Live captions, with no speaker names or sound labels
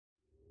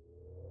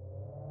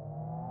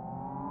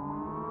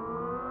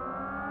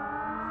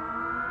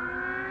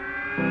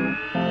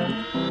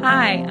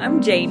Hi,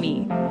 I'm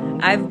Jamie.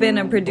 I've been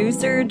a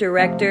producer,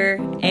 director,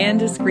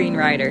 and a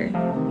screenwriter.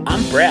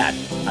 I'm Brad.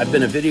 I've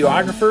been a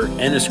videographer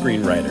and a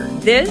screenwriter.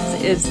 This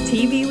is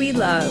TV We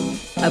Love,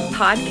 a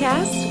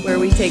podcast where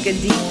we take a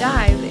deep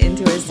dive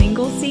into a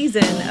single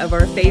season of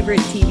our favorite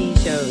TV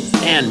shows.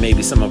 And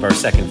maybe some of our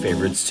second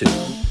favorites, too.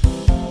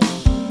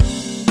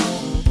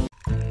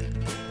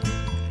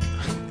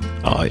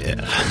 Oh,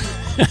 yeah.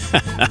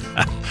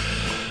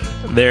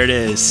 There it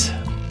is.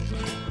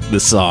 The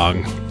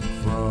song.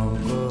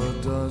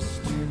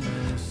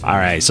 All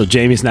right, so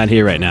Jamie's not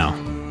here right now.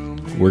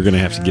 We're going to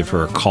have to give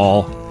her a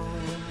call.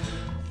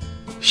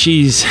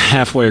 She's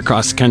halfway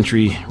across the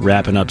country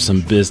wrapping up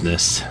some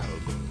business.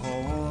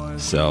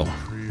 So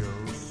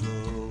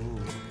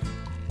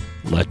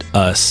let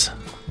us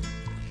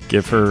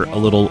give her a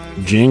little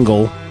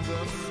jingle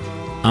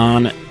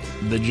on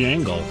the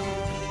jangle.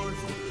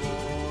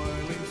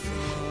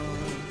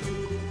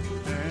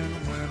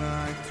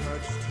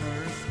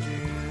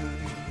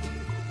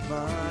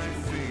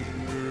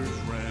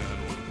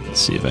 Let's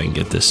see if I can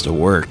get this to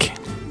work.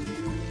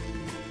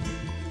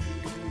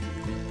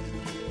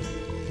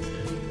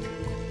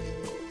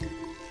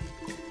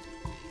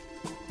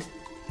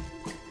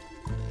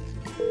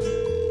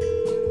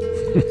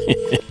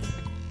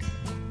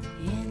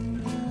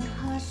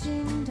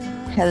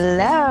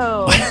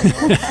 Hello.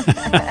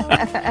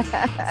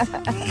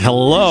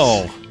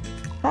 Hello.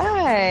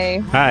 Hi.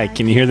 Hi,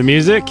 can you hear the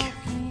music?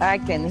 I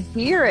can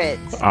hear it.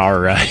 All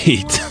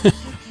right.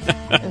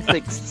 It's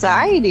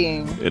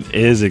exciting. It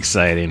is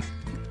exciting.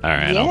 All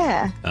right.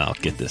 Yeah. I'll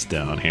get this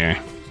down here.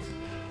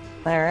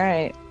 All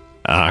right.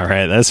 All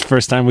right. That's the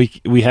first time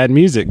we had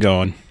music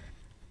going.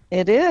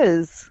 It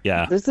is.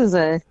 Yeah.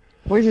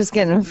 We're just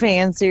getting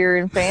fancier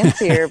and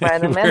fancier by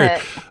the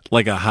minute.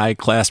 Like a high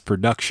class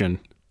production.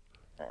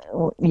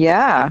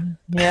 Yeah.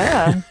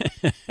 Yeah.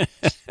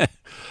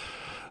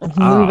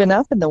 Moving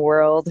up in the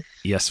world.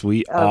 Yes,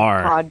 we of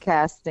are.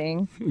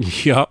 Podcasting.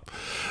 Yup.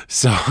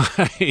 So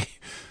I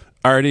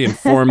already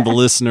informed the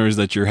listeners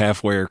that you're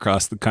halfway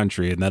across the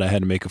country and that I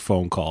had to make a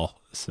phone call.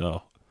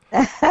 So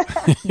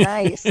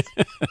nice.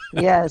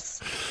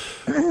 Yes.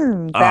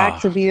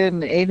 Back to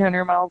being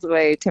 800 miles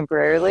away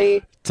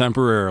temporarily.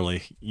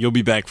 Temporarily. You'll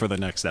be back for the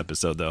next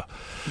episode, though.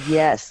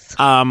 Yes.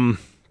 All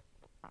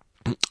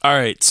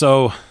right.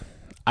 So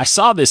I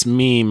saw this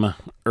meme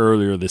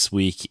earlier this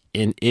week,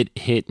 and it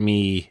hit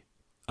me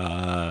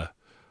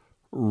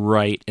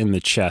right in the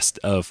chest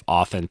of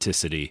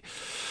authenticity.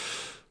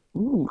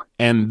 Ooh,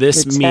 and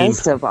this the meme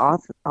test of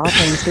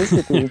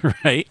authenticity,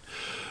 right?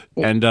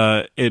 And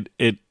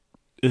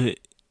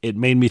it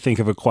made me think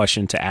of a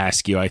question to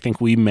ask you. I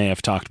think we may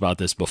have talked about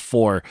this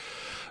before,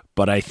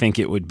 but I think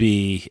it would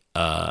be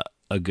a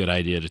good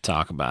idea to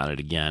talk about it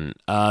again.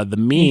 The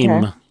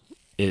meme,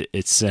 okay.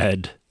 It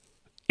said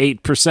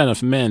 8%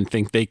 of men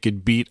think they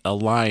could beat a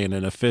lion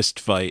in a fist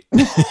fight.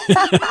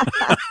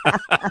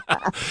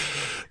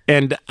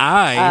 And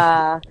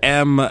I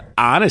am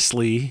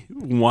honestly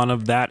one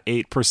of that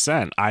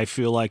 8%. I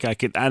feel like I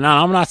could, and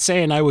I'm not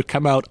saying I would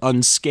come out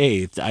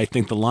unscathed. I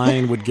think the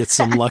lion would get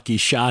some lucky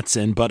shots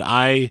in, but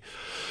I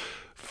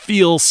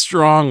feel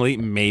strongly,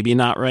 maybe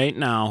not right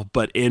now,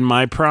 but in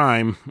my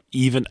prime,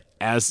 even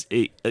as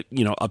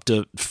up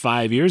to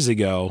 5 years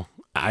ago,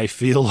 I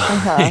feel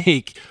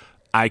like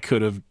I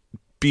could have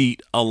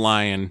beat a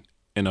lion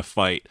in a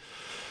fight.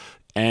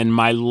 And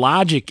my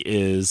logic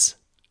is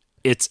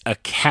it's a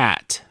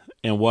cat.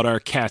 And what are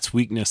cats'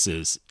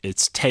 weaknesses?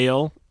 Its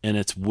tail and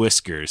its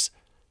whiskers.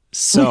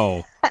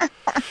 So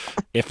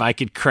if I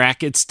could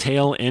crack its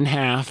tail in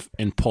half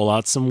and pull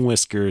out some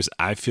whiskers,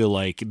 I feel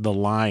like the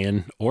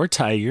lion or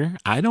tiger,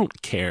 I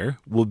don't care,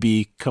 will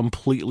be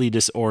completely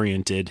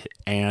disoriented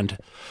and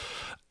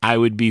I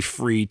would be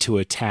free to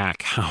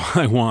attack how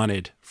I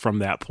wanted from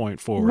that point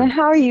forward. Now,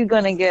 how are you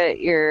going to get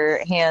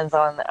your hands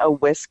on a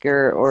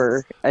whisker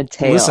or a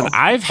tail? Listen,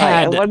 I've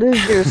had... what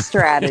is your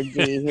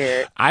strategy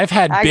here? I've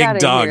had big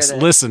dogs.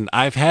 Listen,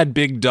 I've had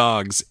big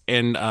dogs,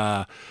 and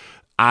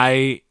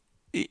I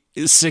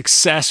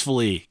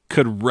successfully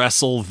could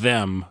wrestle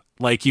them.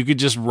 Like, you could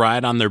just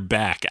ride on their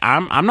back.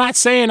 I'm not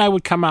saying I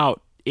would come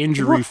out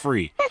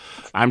injury-free.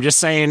 I'm just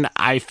saying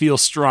I feel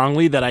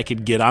strongly that I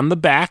could get on the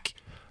back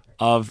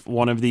of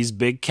one of these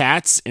big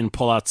cats and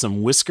pull out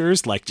some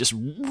whiskers, like just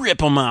rip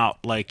them out,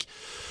 like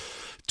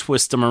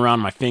twist them around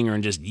my finger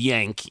and just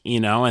yank,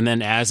 and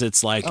then as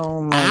it's like,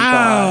 oh my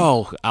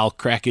ow, God. I'll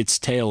crack its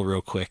tail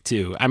real quick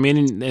too. I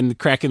mean, and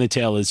cracking the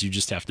tail is you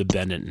just have to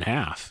bend it in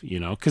half,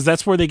 because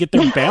that's where they get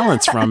their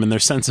balance from and their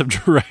sense of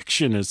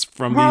direction is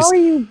from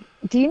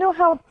do you know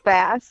how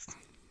fast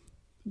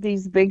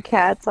these big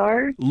cats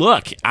are?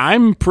 Look,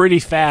 I'm pretty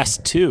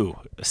fast too,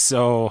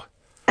 so...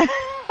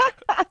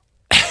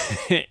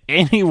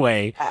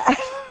 Anyway,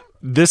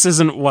 this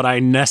isn't what I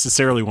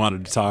necessarily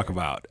wanted to talk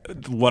about.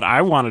 What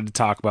I wanted to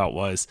talk about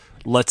was,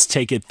 let's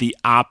take it the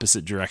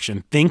opposite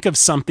direction. Think of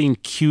something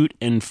cute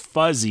and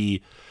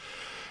fuzzy.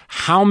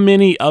 How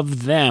many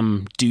of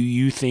them do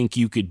you think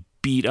you could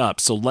beat up?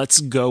 So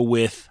let's go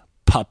with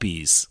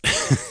puppies.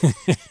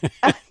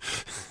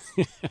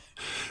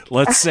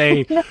 Let's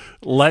say. I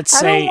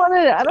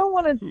don't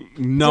want to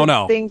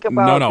think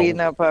about beating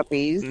up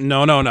puppies.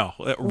 No.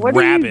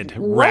 Rabid.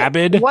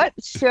 What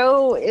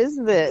show is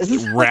this?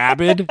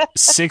 Rabid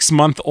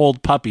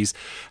 6-month-old puppies.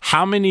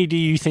 How many do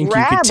you think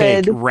you could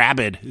take?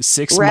 Rabid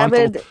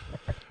 6-month-old.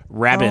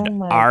 Rabid,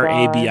 Oh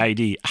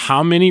RABID.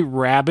 How many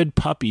rabid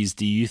puppies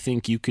do you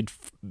think you could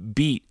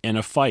beat in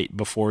a fight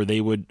before they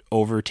would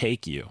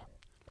overtake you?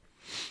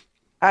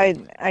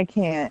 I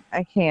can't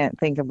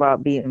think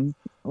about beating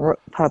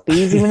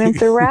puppies, even if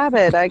they're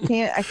rabid. I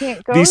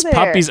can't go These there.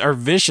 puppies are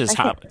vicious.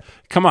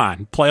 Come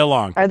on, play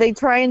along. Are they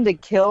trying to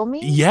kill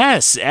me?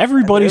 Yes,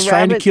 everybody's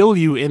trying to kill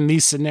you in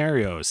these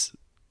scenarios.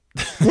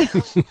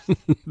 It's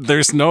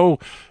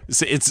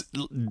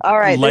all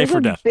right. life There's or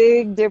death. a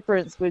big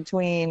difference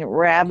between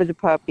rabid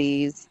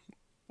puppies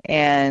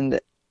and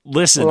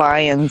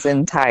lions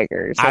and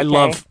tigers. Okay?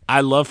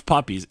 I love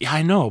puppies.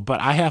 I know, but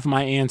I have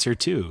my answer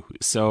too.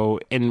 So,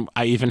 and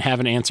I even have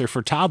an answer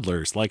for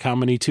toddlers. Like, how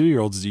many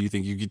 2-year-olds do you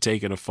think you could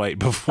take in a fight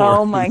before?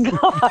 Oh my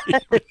God.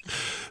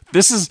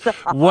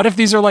 What if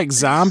these are like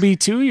zombie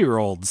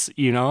 2-year-olds,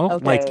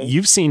 Okay. Like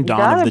you've seen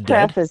Dawn of the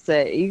Dead.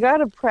 You got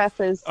to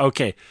preface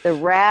Okay. the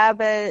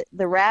rabid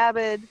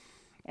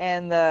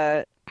and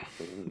the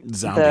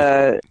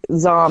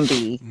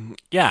zombie.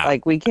 Yeah.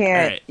 Like we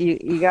can't. Right.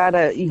 You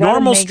gotta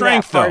normal make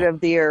strength that part though. of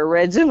the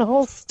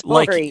original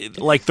story.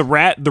 Like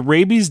the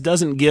rabies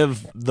doesn't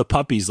give the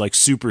puppies like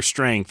super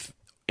strength,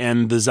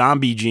 and the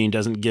zombie gene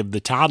doesn't give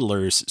the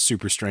toddlers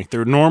super strength.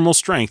 They're normal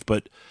strength,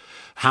 but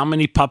how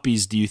many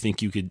puppies do you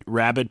think you could?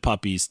 Rabid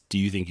puppies? Do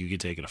you think you could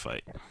take in a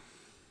fight?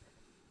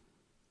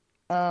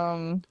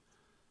 I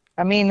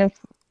mean, if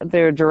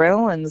their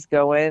adrenaline's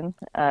going,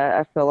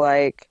 I feel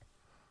like.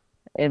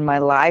 And my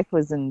life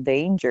was in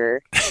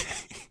danger.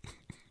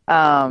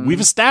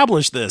 We've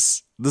established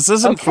this. This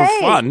isn't for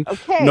fun.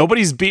 Okay.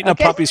 Nobody's beating up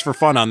puppies for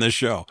fun on this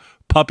show.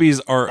 Puppies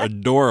are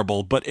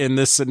adorable, but in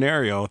this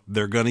scenario,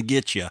 they're going to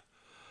get you.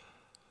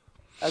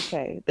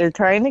 Okay. They're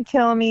trying to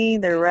kill me.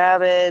 They're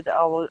rabid.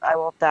 I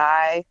will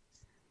die.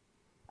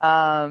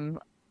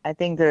 I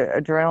think the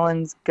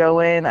adrenaline's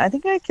going. I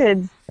think I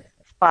could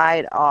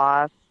fight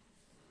off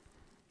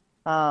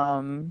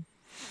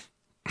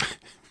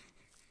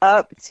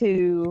up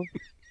to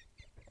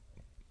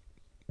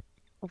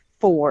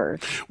 4.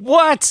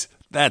 What?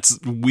 That's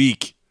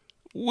weak.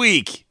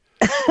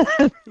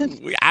 I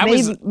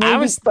was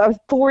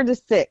 4 to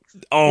 6.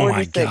 Oh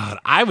my God.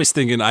 I was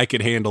thinking I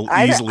could handle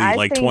easily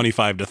like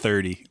 25 to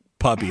 30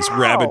 puppies,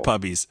 rabid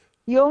puppies.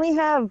 You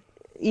have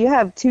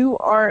 2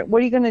 arms.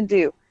 What are you going to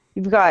do?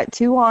 You've got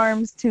 2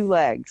 arms, 2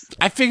 legs.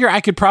 I figure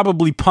I could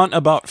probably punt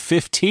about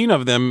 15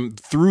 of them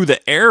through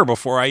the air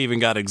before I even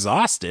got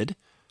exhausted.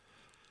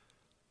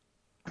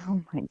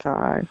 Oh my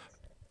God.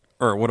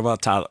 Or what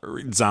about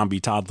zombie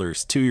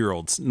toddlers,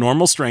 2-year-olds,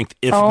 normal strength?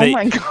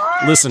 My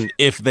God. Listen,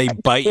 if they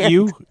bite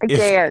you,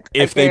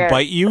 if they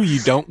bite you, you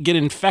don't get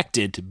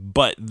infected,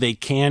 but they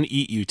can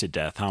eat you to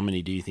death. How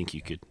many do you think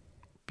you could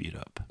beat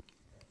up?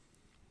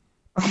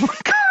 Oh my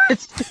God.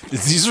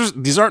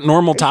 These aren't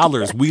normal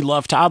toddlers. We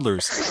love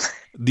toddlers.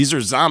 These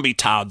are zombie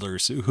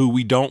toddlers who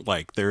we don't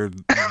like. They're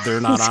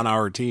not on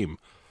our team.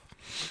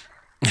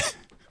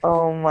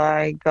 Oh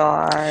my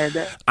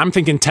God. I'm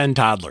thinking 10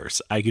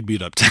 toddlers. I could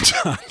beat up 10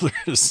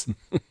 toddlers.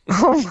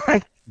 Oh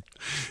my.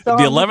 The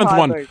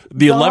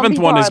 11th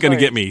one is going to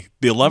get me.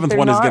 The 11th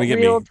one is going to get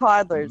me. Real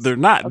toddlers. They're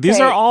not. Okay. These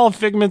are all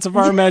figments of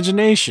our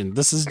imagination.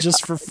 This is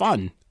just for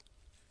fun.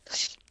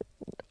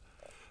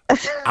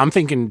 I'm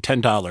thinking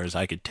 $10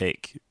 I could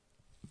take,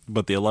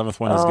 but the 11th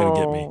one is going to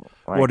get me.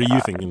 What are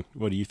you thinking?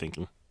 What are you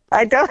thinking?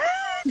 I don't.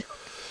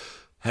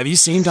 Have you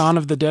seen Dawn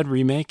of the Dead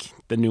remake,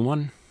 the new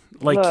one?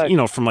 Like,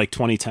 from like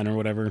 2010 or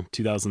whatever,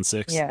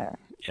 2006. Yeah.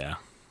 Yeah.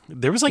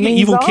 There was like an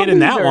evil kid in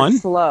that one.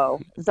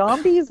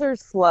 Zombies are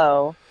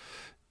slow.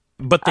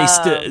 But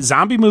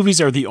zombie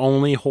movies are the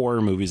only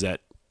horror movies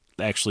that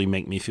actually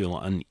make me feel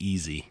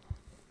uneasy.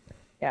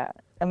 Yeah.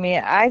 I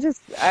mean, I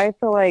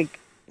feel like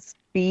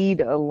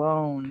speed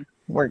alone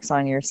works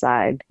on your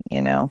side,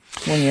 when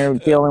you're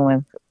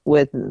dealing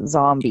with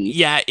zombies.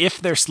 Yeah,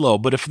 if they're slow,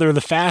 but if they're the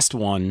fast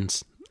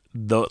ones,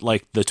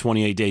 like the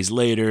 28 Days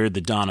Later, the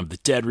Dawn of the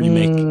Dead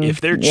remake,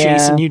 if they're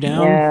chasing you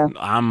down,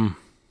 I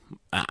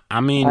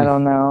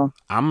don't know.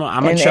 I'm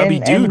a chubby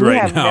dude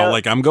right now.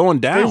 Like, I'm going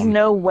down. There's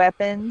no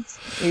weapons.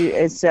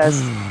 It's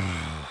just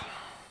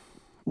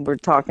we're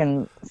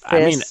talking fists. I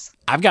mean,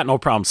 I've got no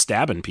problem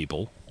stabbing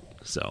people.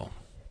 So,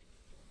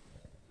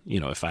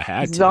 if I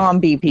had to.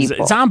 Zombie people.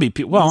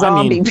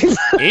 Well, people.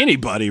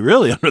 Anybody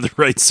really under the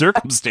right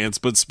circumstance,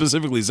 but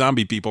specifically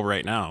zombie people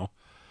right now.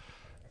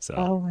 So.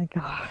 Oh my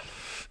God.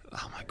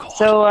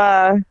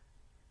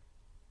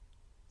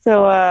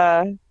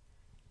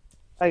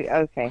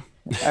 Okay.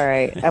 All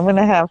right. I'm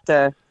gonna have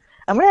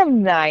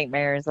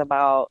nightmares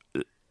about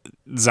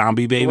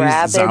zombie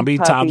babies, zombie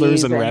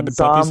toddlers, and rabid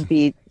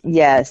puppies.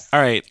 Yes. All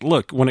right.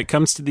 Look, when it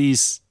comes to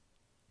these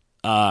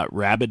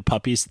rabid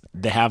puppies,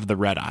 they have the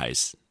red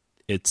eyes.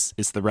 It's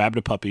the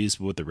rabid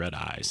puppies with the red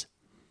eyes.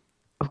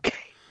 Okay.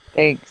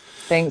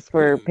 Thanks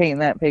for painting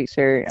that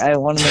picture. I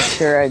want to make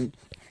sure I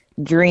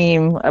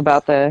dream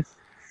about the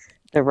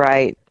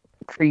right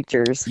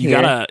creatures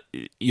here.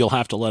 You'll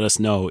have to let us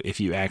know if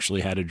you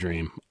actually had a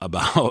dream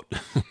about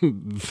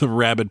the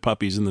rabid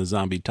puppies and the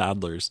zombie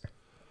toddlers.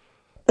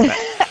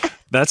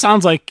 That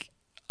sounds like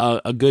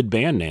a good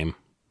band name.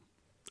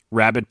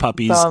 Rabid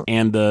puppies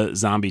and the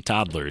zombie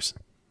toddlers.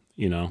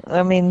 You know,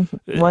 I mean,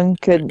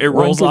 it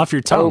rolls off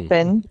your tongue,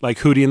 open. like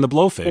Hootie and the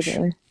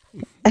Blowfish.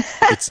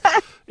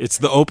 It's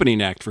the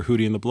opening act for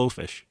Hootie and the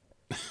Blowfish.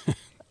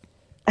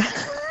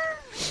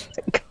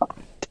 God.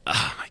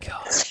 Oh my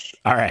god!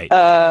 All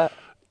right,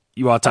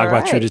 you want to talk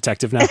about True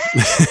Detective now?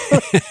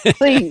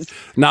 Please.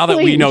 Now that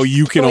we know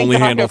you can only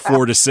handle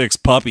 4 to 6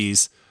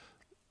 puppies,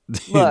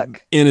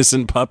 look,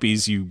 innocent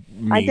puppies, you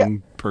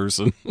mean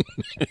person.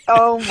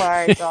 Oh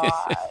my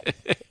god!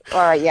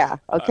 All right, yeah,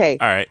 okay.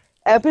 All right.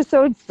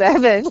 Episode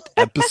 7.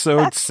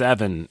 Episode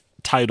 7,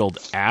 titled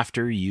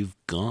After You've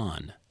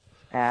Gone.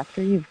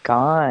 After You've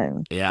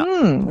Gone. Yeah.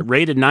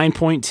 Rated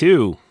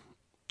 9.2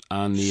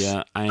 on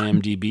the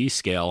IMDb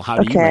scale. How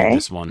do you rate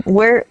this one?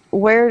 Where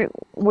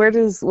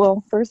does,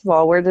 well, first of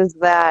all, where does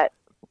that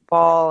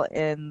fall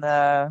in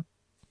the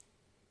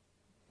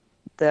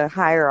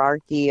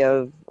hierarchy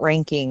of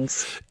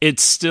rankings?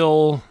 It's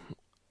still,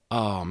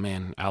 oh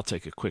man, I'll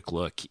take a quick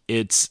look.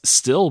 It's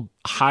still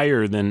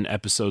higher than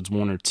episodes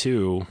 1 or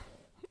 2.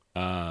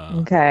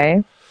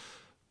 Okay.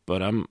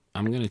 But I'm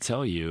going to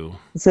tell you.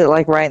 Is it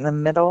like right in the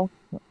middle?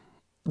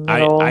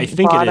 I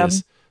think bottom? it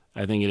is.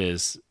 I think it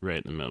is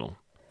right in the middle.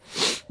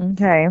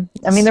 Okay.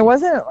 I mean, there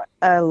wasn't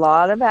a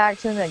lot of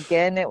action.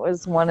 Again, it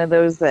was one of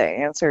those that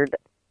answered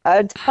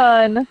a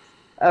ton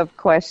of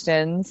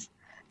questions,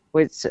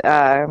 which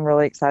I'm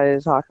really excited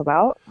to talk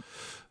about.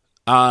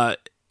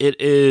 It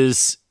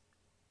is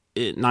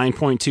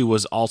 9.2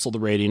 was also the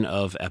rating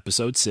of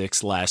episode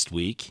 6 last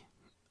week.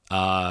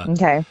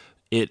 Okay.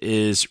 It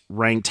is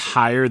ranked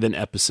higher than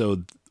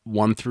episode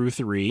 1 through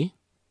 3,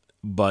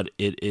 but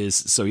it is,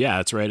 so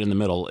yeah, it's right in the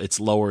middle. It's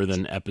lower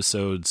than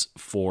episodes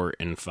 4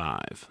 and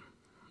 5.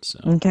 So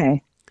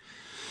okay.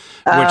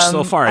 Which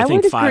so far I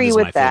think 5 is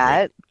my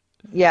favorite.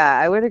 Yeah,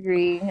 I would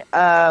agree.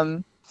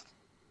 I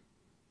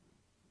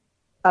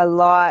got a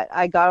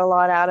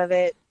lot out of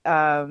it.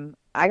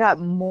 I got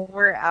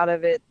more out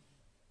of it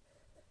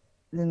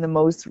in the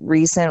most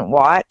recent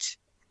watch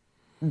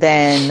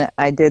than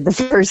I did the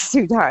first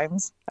 2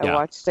 times I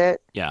watched it.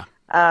 Yeah.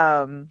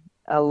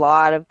 A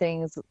lot of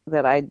things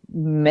that I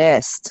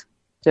missed.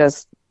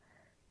 Just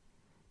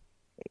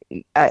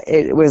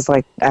it was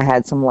like I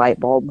had some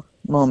light bulb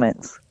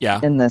moments. Yeah.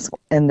 In this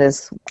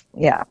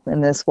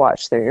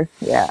watch through.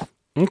 Yeah.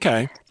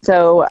 Okay.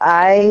 So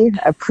I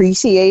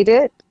appreciate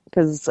it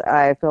because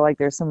I feel like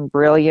there's some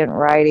brilliant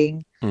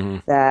writing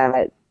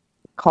that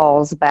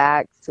calls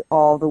back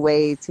all the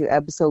way to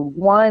episode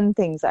 1,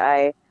 things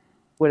I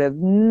would have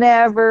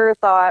never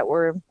thought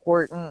were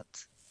important,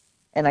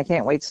 and I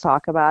can't wait to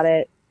talk about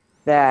it,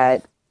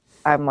 that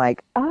I'm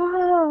like,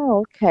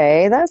 oh,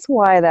 okay, that's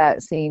why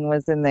that scene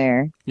was in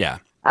there. Yeah.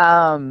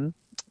 I'm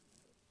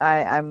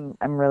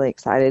really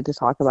excited to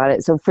talk about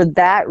it. So for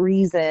that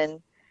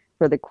reason,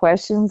 for the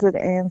questions it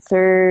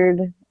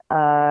answered,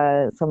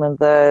 some of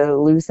the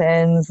loose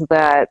ends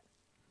that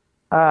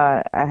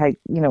I had,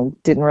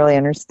 didn't really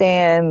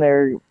understand,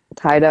 they're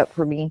tied up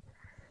for me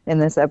in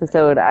this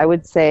episode. I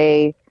would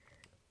say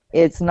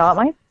it's not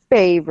my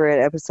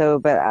favorite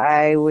episode, but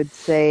I would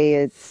say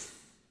it's,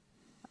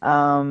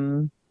 I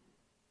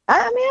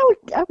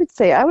would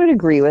say I would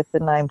agree with the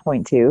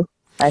 9.2,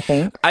 I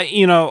think. I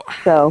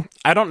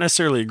don't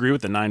necessarily agree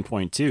with the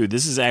 9.2.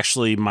 This is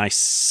actually my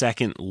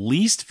second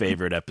least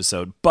favorite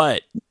episode,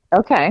 but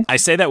okay. I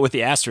say that with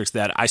the asterisk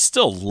that I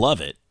still love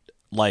it.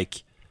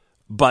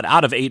 But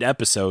out of 8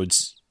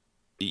 episodes,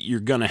 you're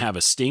going to have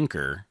a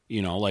stinker,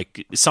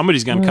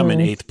 somebody's going to come in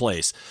 8th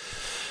place.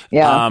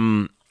 Yeah.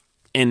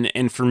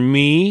 And for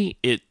me,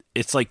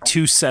 it's like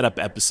 2 setup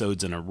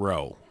episodes in a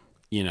row,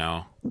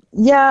 Yeah,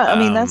 I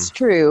mean, that's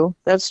true.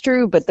 That's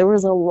true, but there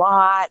was a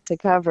lot to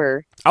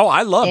cover. Oh,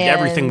 I loved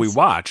everything we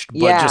watched,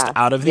 but just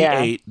out of the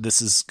 8,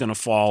 this is going to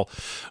fall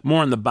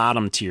more in the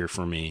bottom tier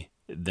for me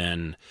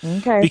than...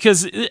 Okay.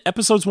 Because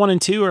episodes 1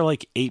 and 2 are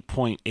like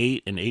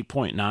 8.8 and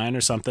 8.9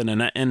 or something,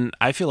 and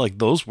I feel like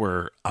those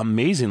were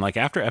amazing. Like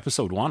after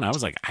episode 1, I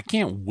was like, I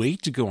can't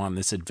wait to go on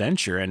this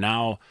adventure, and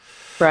now...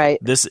 Right.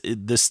 This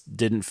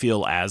didn't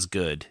feel as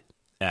good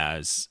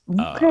as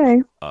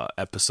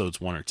episodes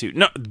 1 or 2.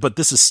 No, but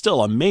this is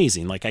still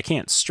amazing. Like I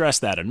can't stress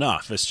that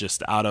enough. It's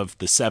just out of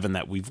the 7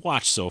 that we've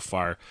watched so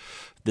far,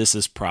 this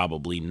is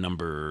probably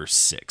number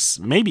 6,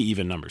 maybe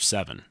even number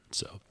 7.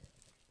 So.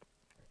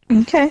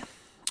 Okay.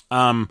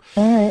 All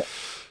right.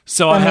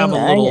 So I have a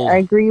little. I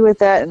agree with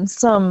that in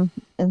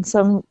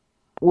some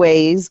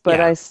ways,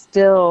 but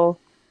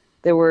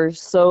there were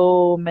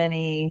so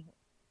many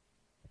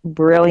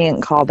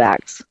brilliant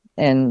callbacks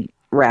and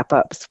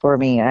wrap-ups for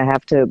me. I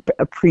have to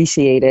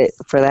appreciate it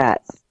for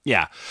that.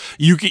 Yeah,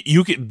 you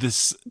get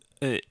this.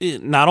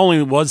 Not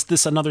only was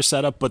this another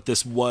setup, but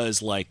this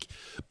was like,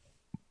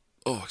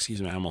 oh,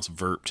 excuse me, I almost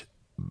verped.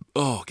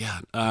 Oh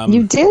God.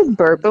 You did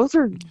burp. Those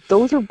are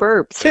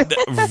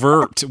burps.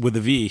 Vert with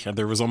a V.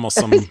 There was almost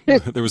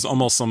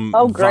some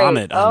Oh, great.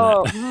 vomit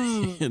on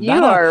that. You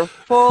are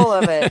full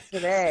of it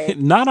today.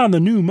 Not on the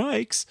new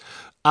mics.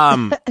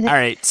 All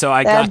right, so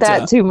I Add got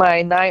that to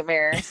my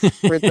nightmares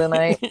for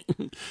tonight.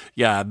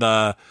 Yeah,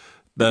 the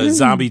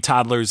zombie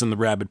toddlers and the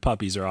rabid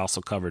puppies are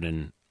also covered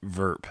in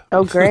verp.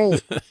 Oh,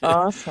 great.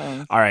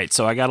 Awesome. All right,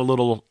 so I got a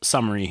little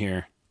summary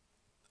here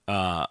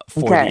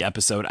for the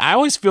episode. I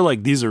always feel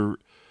like these are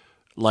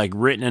like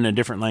written in a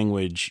different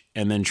language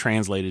and then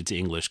translated to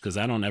English because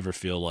I don't ever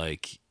feel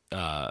like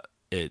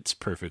it's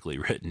perfectly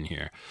written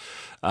here.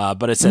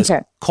 But it says,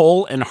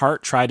 Cole and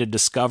Hart try to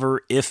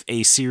discover if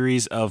a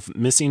series of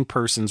missing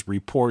persons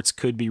reports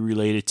could be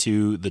related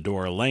to the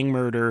Dora Lang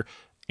murder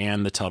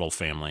and the Tuttle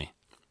family.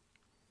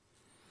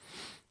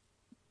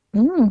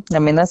 I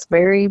mean, that's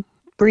very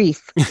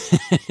brief.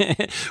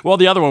 Well,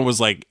 the other one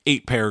was like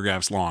 8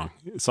 paragraphs long.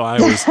 So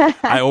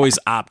I always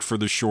opt for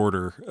the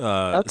shorter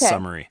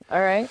summary.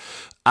 All right.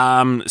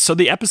 So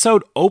the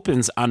episode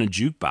opens on a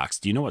jukebox.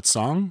 Do you know what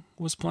song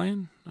was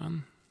playing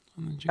on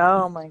the jukebox?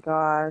 Oh my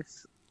gosh.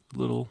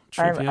 Little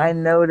trivia. I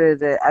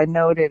noted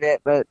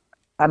it, but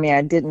I mean,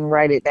 I didn't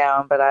write it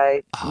down, but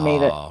I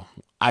made it.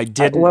 I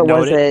didn't what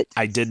note was it. it.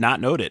 I did not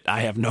note it.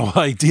 I have no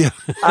idea.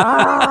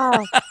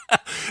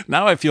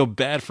 Now I feel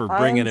bad for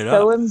bringing it up.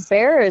 I'm so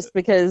embarrassed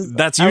because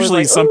that's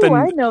usually something.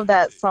 I know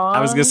that song.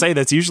 I was gonna say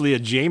that's usually a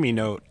Jamie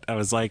note. I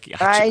was like,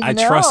 I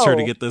trust her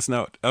to get this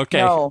note.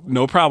 Okay,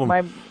 no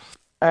problem.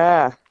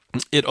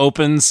 It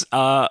opens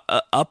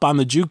up on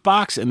the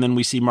jukebox, and then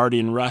we see Marty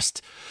and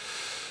Rust.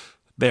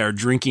 They are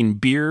drinking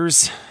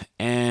beers,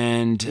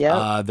 and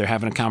they're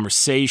having a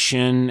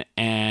conversation,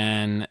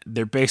 and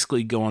they're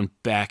basically going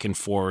back and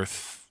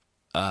forth.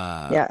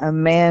 A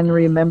man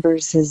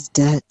remembers his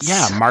debts.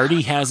 Yeah,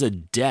 Marty has a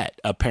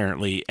debt,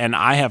 apparently, and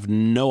I have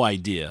no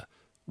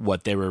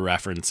what they were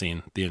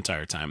referencing the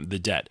entire time, the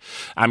debt.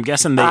 I'm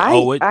guessing they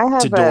owe it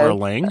to Dora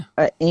Lang.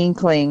 An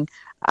inkling.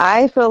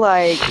 I feel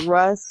like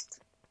Rust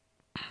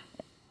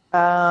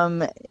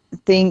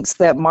thinks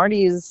that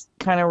Marty is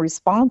kind of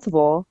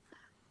responsible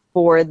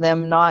for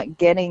them not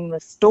getting the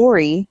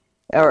story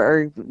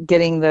or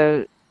getting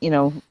the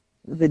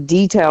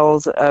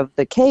details of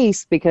the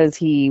case because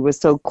he was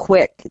so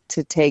quick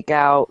to take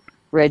out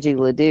Reggie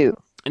Ledoux.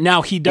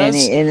 Now he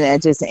does, and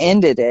it just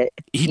ended it.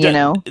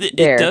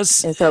 It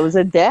does, and so it was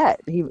a debt.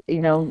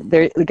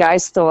 The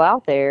guy's still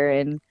out there,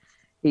 and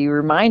he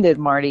reminded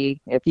Marty,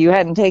 if you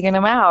hadn't taken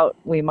him out,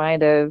 we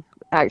might have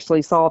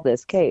actually solved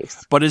this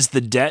case. But is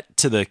the debt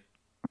to the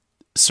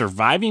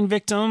surviving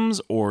victims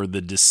or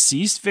the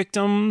deceased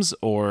victims,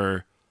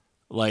 or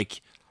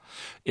like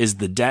is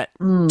the debt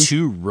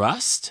to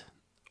Rust,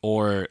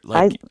 or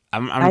like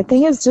I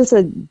think it's just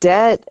a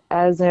debt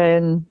as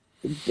in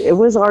it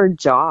was our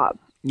job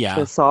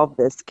to solve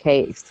this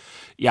case.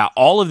 Yeah,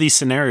 all of these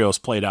scenarios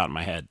played out in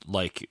my head.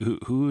 Like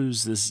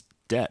who's this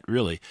debt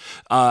really?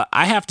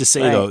 I have to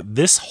say though,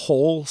 this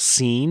whole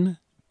scene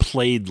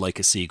played like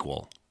a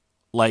sequel.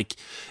 Like,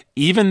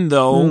 even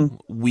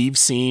though we've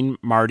seen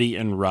Marty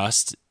and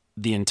Rust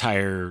the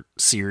entire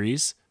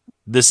series,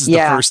 this is the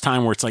first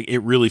time where it's like, it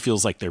really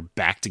feels like they're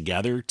back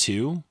together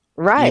too.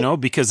 Right.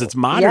 Because it's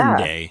modern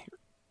day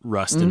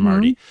Rust and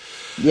Marty.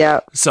 Yeah.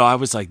 So I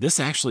was like, this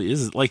actually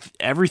is like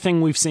everything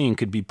we've seen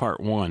could be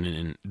part 1.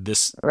 And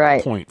this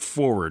point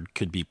forward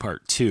could be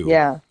part 2.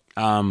 Yeah.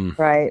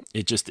 Right.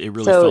 It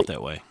really felt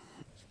that way.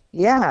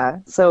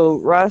 Yeah. So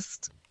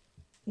Rust,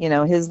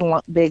 his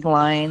big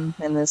line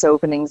in this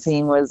opening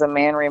scene was a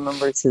man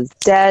remembers his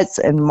debts,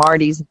 and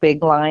Marty's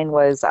big line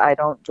was, I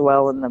don't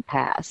dwell in the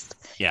past.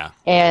 Yeah.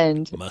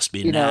 And must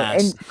be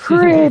nice. And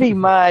pretty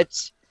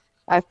much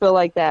I feel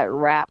like that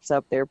wraps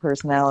up their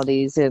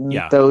personalities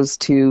in those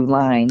 2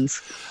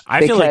 lines.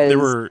 I feel like there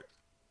were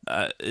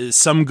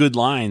some good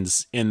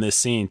lines in this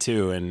scene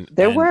too, and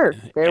there were.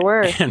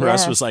 And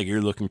Russ was like,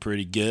 "You're looking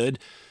pretty good,"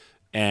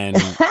 and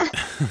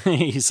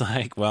he's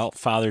like, "Well,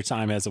 Father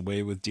Time has a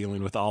way with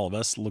dealing with all of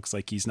us. Looks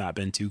like he's not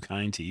been too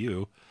kind to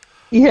you."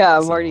 Yeah,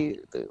 so. Marty,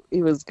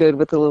 he was good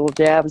with the little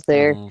jabs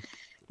there.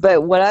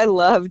 But what I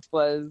loved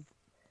was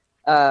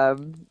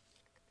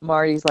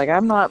Marty's like,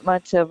 I'm not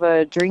much of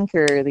a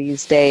drinker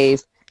these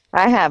days.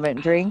 I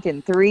haven't drank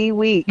in 3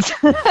 weeks.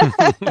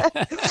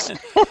 I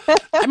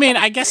mean,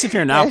 I guess if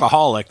you're an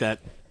alcoholic, that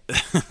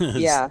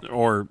yeah,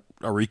 or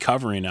a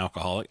recovering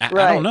alcoholic, I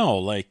don't know.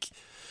 Like,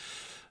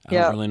 I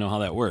don't really know how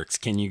that works.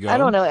 Can you go? I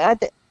don't know.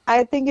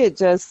 I think it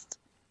just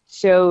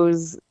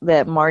shows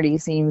that Marty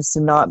seems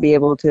to not be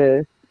able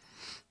to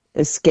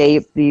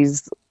escape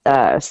these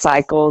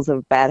cycles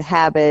of bad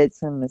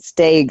habits and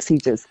mistakes. He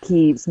just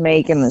keeps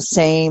making the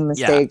same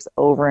mistakes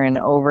over and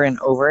over and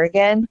over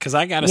again. Because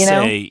I gotta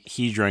say,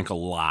 he drank a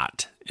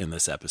lot in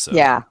this episode.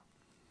 Yeah,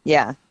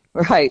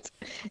 right.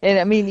 And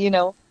I mean, he's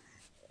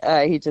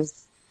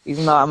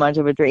not much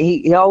of a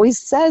drink. He always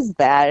says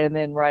that, and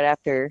then right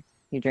after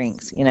he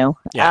drinks, But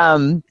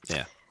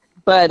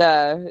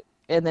and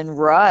then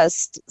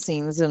Rust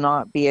seems to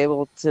not be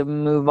able to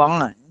move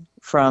on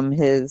from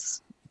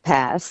his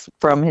pass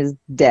from his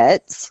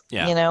debts,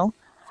 Yeah. you know?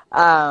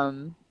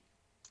 But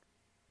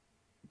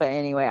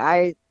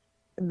anyway,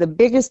 the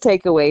biggest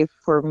takeaway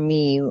for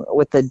me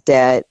with the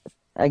debt,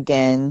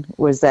 again,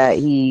 was that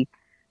he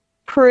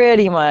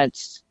pretty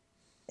much,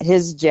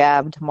 his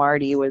jab to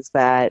Marty was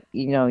that,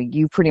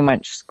 you pretty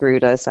much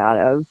screwed us out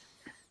of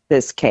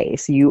this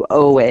case. You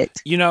owe it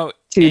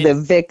to the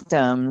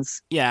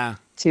victims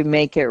to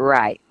make it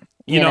right.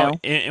 You know?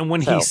 And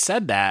when he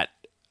said that,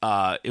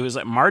 it was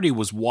like Marty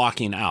was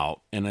walking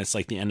out, and it's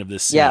like the end of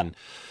this scene. Yeah.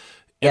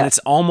 And it's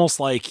almost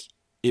like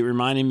it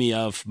reminded me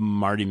of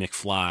Marty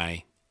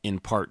McFly in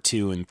part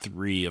 2 and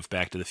 3 of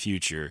Back to the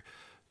Future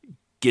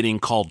getting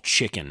called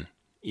chicken,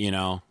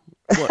 What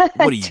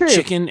are you,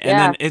 chicken? And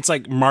then it's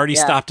like Marty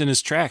stopped in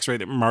his tracks,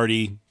 right?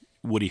 Marty,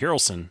 Woody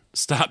Harrelson,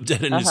 stopped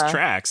dead in his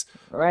tracks.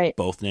 Right.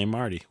 Both named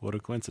Marty. What a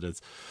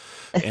coincidence.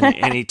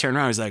 And he turned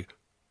around, he's like,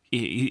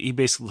 he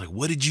basically like,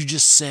 what did you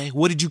just say?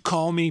 What did you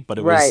call me? But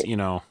it was,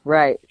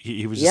 right.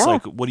 He was just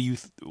like,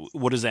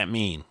 what does that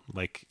mean?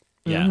 Like,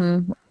 yeah.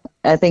 Mm-hmm.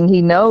 I think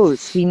he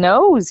knows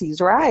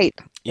he's right.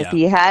 Yeah. If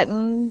he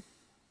hadn't,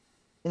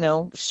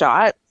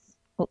 shot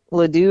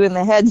Ledoux in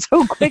the head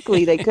so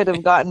quickly, they could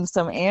have gotten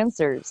some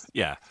answers.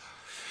 Yeah.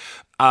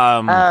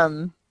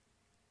 Go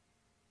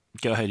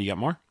ahead. You got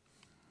more?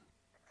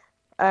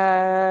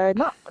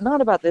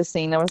 Not about this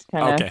scene. That was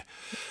kind of okay.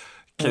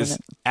 Because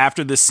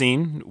after this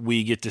scene,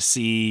 we get to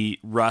see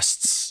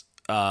Rust's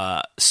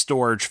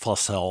storage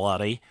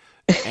facility.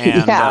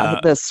 And,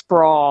 the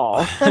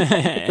sprawl.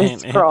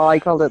 Sprawl. I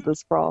called it the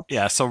sprawl.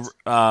 Yeah, so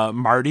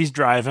Marty's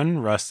driving.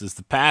 Rust is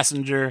the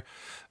passenger.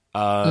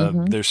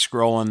 They're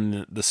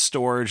scrolling the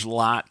storage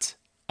lot.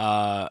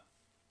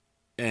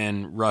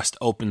 And Rust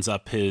opens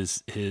up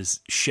his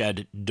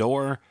shed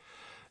door.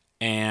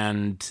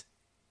 And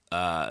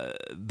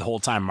the whole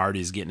time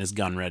Marty's getting his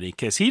gun ready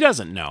because he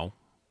doesn't know.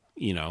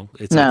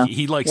 It's like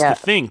he likes to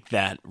think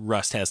that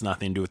Rust has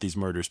nothing to do with these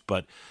murders,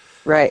 but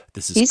right.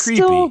 This is He's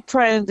creepy. still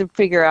trying to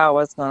figure out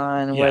what's going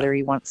on and whether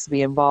he wants to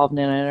be involved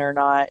in it or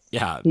not.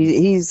 Yeah.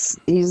 He's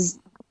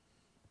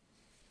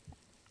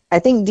I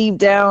think deep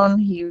down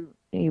he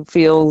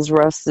feels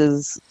Rust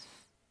is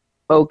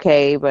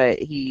okay, but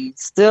he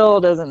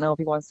still doesn't know if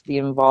he wants to be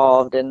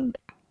involved and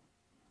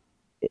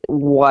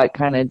what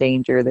kind of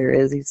danger there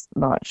is. He's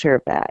not sure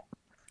of that.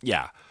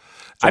 Yeah.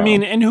 So. I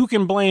mean, and who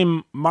can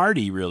blame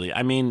Marty, really?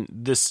 I mean,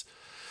 this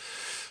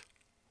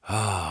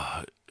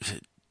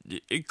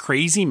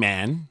crazy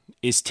man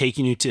is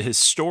taking you to his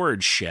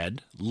storage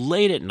shed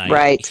late at night.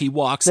 Right. He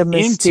walks the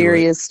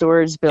mysterious into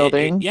storage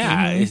building.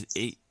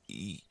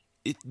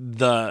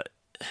 The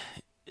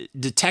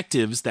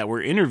detectives that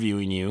were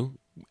interviewing you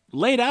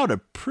laid out a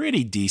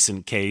pretty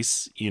decent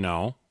case,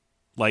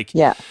 Like,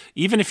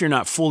 even if you're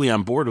not fully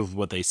on board with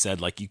what they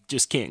said, like, you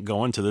just can't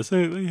go into this,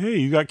 hey,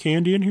 you got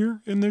candy in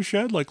here in this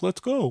shed? Like, let's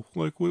go.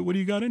 Like, what do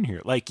you got in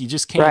here? Like, you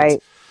just can't.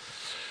 Right.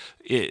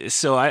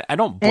 So I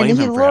don't blame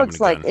him for having a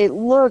gun. It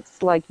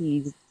looks like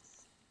he's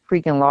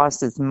freaking lost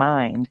his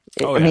mind.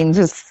 I mean,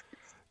 just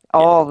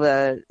all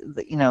the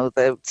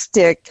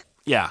stick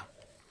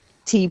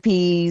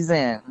TPs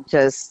and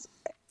just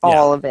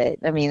all of it.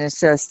 I mean, it's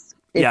just,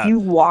 if you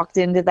walked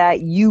into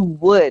that, you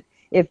would.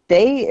 If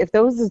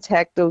those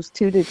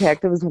two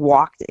detectives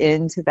walked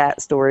into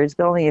that storage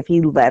building, if he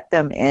let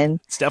them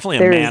in, it's definitely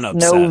a man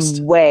obsessed.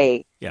 No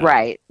way,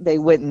 right? They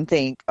wouldn't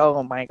think,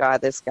 "Oh my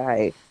God, this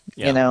guy,"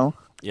 Yep.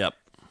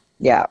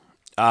 Yeah.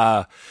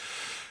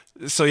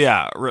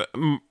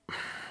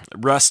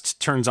 Rust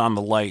turns on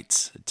the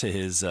lights to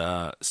his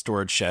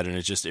storage shed, and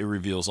it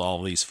reveals all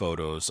of these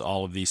photos,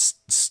 all of these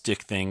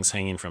stick things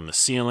hanging from the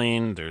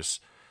ceiling. There's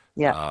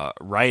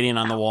writing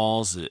on the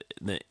walls.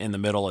 In the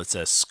middle, it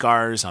says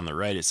Scars. On the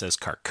right, it says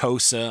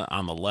Carcosa.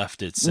 On the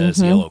left, it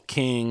says Yellow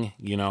King.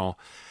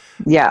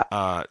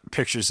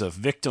 Pictures of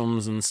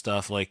victims and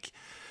stuff. Like,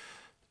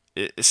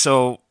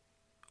 so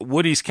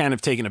Woody's kind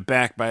of taken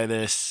aback by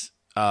this.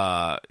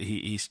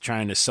 He's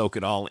trying to soak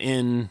it all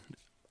in.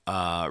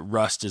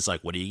 Rust is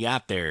like, "What do you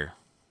got there?"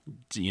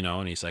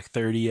 And he's like,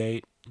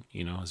 38.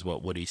 Is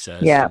what Woody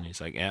says. Yeah. And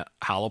he's like, "Yeah,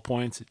 hollow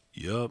points.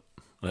 Yep,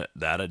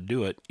 that'd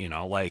do it."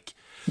 Like.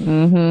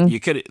 You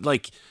could,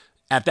 like,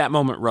 at that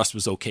moment, Rust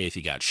was okay if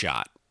he got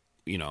shot,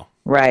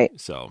 Right.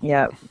 So,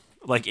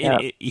 like,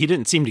 he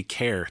didn't seem to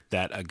care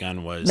that a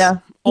gun was.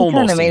 No, he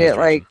kind of made it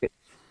like,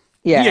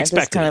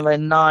 just kind of a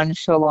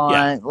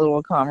nonchalant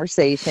little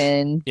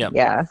conversation. Yep.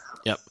 Yeah.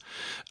 Yep.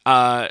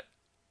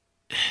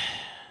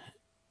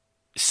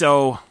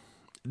 So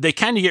they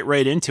kind of get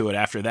right into it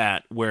after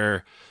that,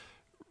 where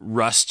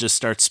Rust just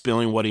starts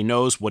spilling what he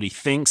knows, what he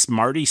thinks.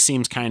 Marty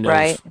seems kind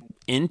of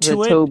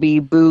into it. Toby,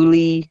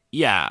 Booley.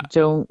 Yeah.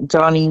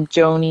 Johnny,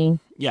 Joni.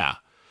 Yeah.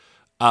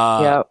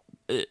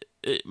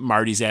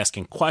 Marty's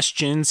asking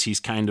questions. He's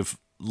kind of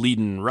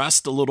leading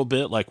Rust a little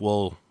bit. Like,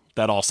 well,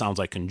 that all sounds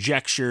like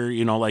conjecture.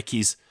 Like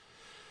he's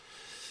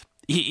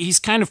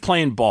kind of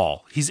playing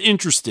ball. He's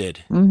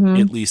interested,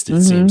 at least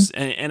it seems.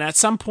 And at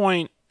some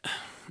point,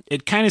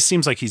 it kind of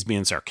seems like he's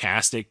being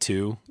sarcastic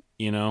too.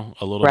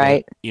 a little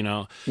right.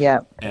 bit, Yeah.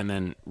 and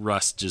then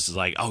Rust just is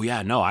like, oh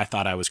yeah, no, I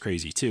thought I was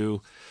crazy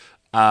too.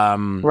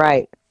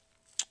 Right.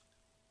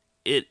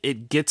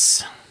 It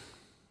gets,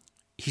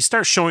 he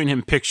starts showing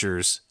him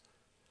pictures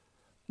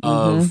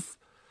Mm-hmm. of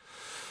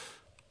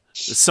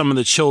some of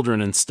the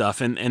children and stuff,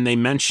 and they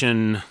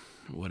mention,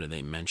 what do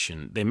they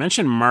mention? They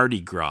mention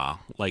Mardi Gras,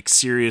 like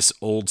serious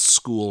old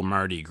school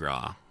Mardi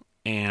Gras.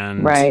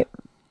 And right.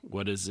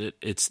 what is it?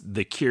 It's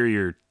the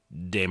Carrier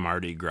de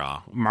Mardi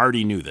Gras.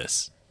 Marty knew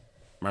this.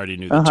 Marty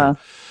knew the term.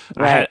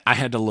 Right. I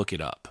had to look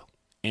it up.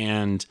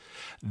 And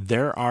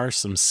there are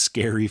some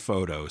scary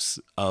photos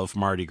of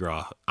Mardi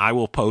Gras. I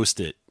will post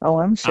it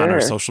I'm sure. on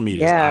our social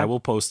medias. Yeah. I will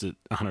post it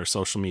on our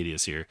social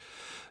medias here.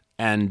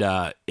 And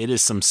it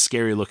is some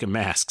scary looking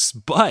masks.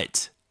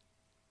 But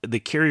the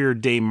Carrier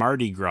de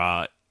Mardi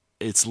Gras,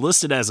 it's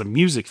listed as a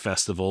music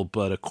festival,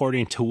 but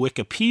according to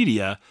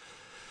Wikipedia,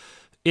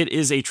 it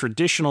is a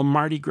traditional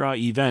Mardi Gras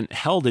event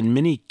held in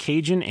many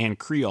Cajun and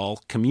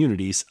Creole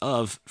communities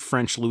of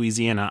French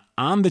Louisiana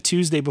on the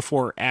Tuesday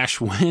before Ash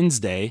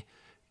Wednesday.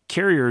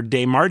 Carrier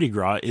de Mardi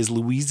Gras is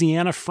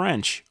Louisiana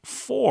French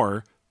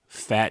for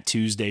Fat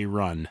Tuesday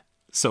Run.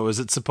 So is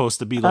it supposed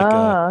to be like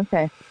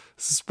okay.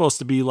 Is it supposed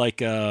to be like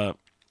a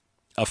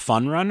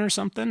fun run or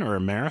something, or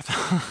a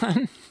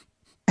marathon?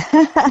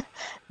 That's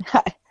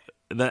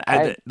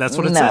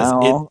what it says.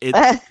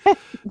 I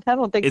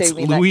don't think it's they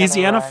mean that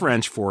Louisiana kind of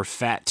French for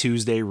Fat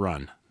Tuesday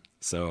Run.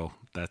 So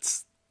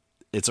it's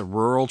a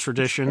rural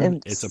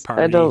tradition. It's a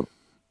party. I don't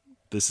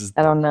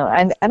know.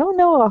 I don't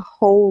know a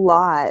whole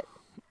lot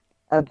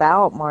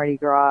about Mardi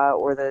Gras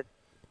or the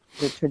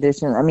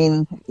tradition. I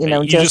mean,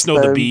 you just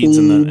know the beads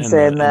and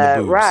the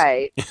boobs.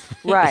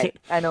 Right.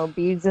 I know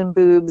beads and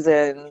boobs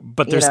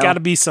but there's got to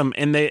be some,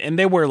 and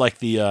they wear like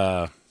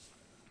the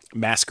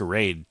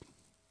masquerade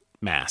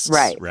masks,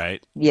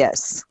 right?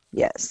 Yes.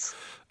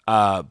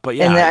 But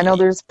yeah, and I know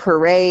there's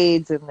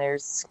parades and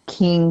there's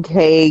king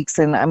cakes,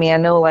 and I mean I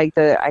know like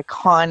the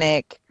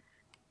iconic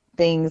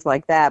things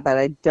like that, but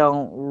I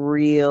don't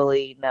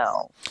really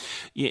know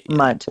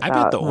much about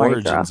I bet the Mardi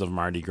origins Gras. of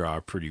Mardi Gras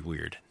are pretty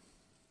weird.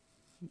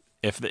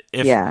 If they're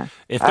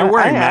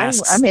wearing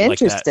masks, I'm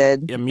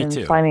interested like that, me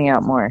too. in finding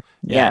out more.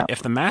 Yeah,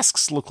 if the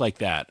masks look like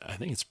that, I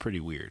think it's pretty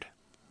weird.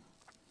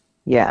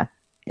 Yeah,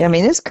 I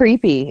mean it's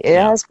creepy. It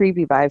has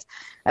creepy vibes.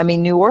 I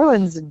mean New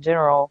Orleans in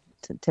general,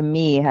 to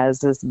me, has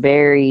this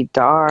very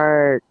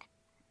dark,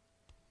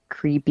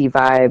 creepy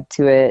vibe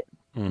to it.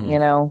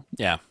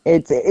 Mm-hmm. Yeah,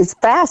 it's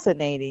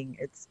fascinating.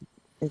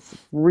 It's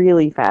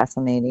really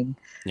fascinating.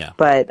 Yeah,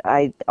 but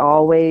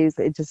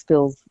it just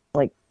feels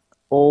like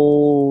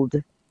old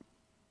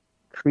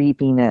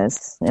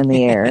creepiness in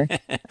the air.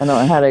 I don't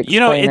know how to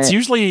explain it's it.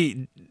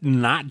 usually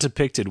not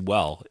depicted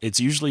well. It's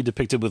usually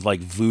depicted with like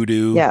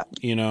voodoo,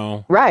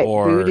 right?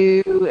 or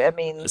voodoo. I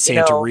mean,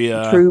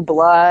 Santeria. True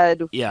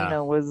Blood.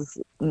 Was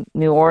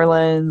New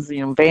Orleans.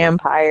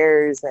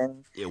 Vampires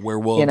and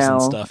werewolves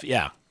and stuff.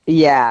 Yeah.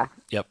 Yep.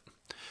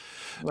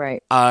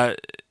 Right.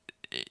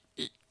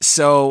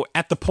 So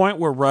at the point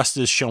where Rust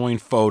is showing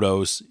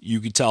photos, you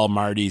could tell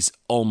Marty's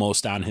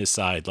almost on his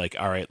side. Like,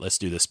 all right, let's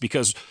do this,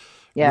 because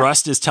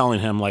Rust is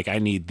telling him like, I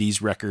need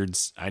these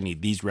records. I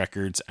need these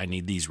records. I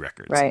need these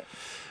records. Right.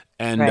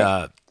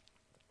 And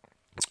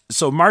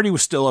so Marty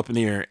was still up in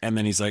the air, and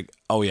then he's like,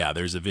 oh yeah,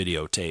 there's a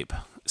videotape.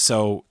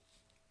 So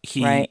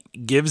he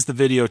gives the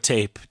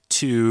videotape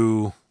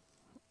to,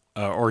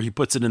 or he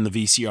puts it in the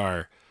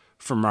VCR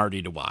for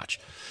Marty to watch.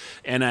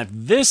 And at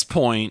this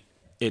point,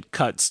 it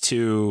cuts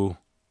to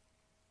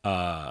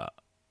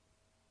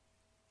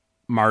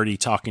Marty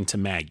talking to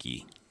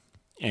Maggie.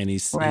 And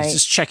he's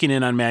just checking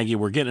in on Maggie.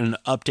 We're getting an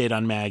update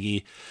on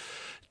Maggie.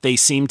 They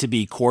seem to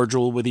be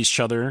cordial with each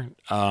other.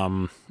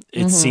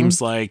 It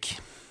seems like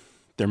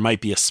there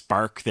might be a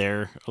spark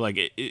there.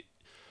 Like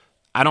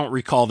I don't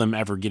recall them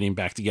ever getting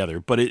back together,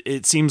 but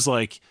it seems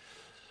like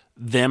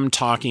them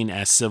talking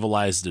as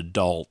civilized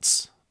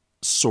adults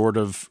sort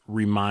of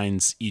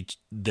reminds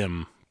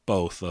them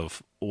both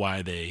of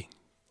why they,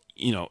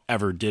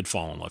 ever did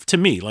fall in love. To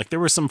me, like there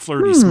were some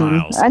flirty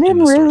smiles. I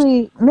didn't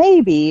really,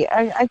 maybe,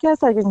 I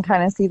guess I can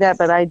kind of see that,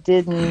 but I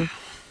didn't.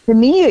 To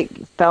me,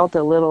 it felt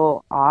a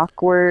little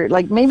awkward.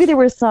 Like maybe there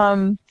was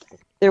some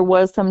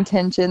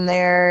tension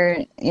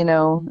there,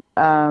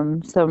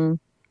 some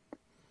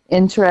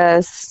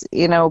interest,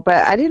 but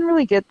I didn't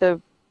really pick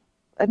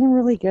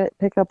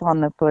up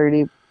on the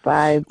flirty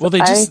vibes. Well,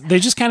 they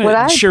just kind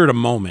of shared a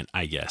moment,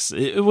 I guess.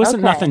 It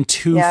wasn't nothing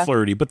too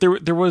flirty, but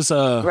there was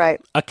a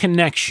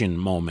connection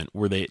moment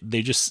where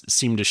they just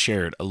seemed to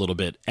share it a little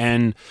bit.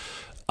 And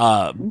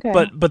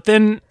but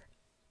then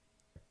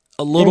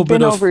a little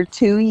bit of over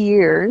 2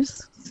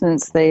 years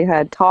since they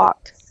had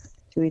talked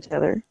to each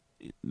other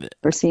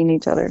or seen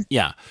each other.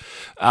 Yeah.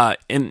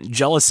 And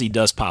jealousy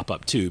does pop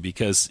up too,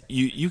 because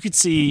you could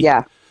see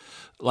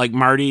like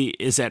Marty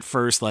is at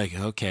first like,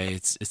 okay,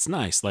 it's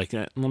nice. Like,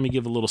 let me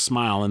give a little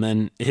smile. And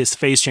then his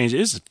face changes.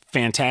 It is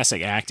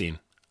fantastic acting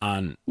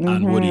on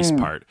Woody's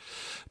part,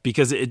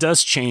 because it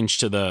does change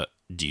to the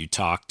do you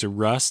talk to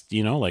Rust?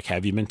 You know, like,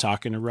 have you been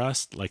talking to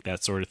Rust? Like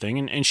that sort of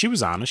thing. And she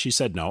was honest. She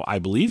said no. I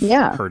believe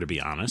her to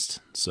be honest.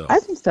 So I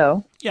think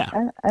so. Yeah.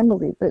 I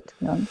believe it.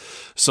 No.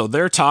 So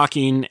they're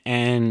talking,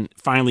 and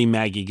finally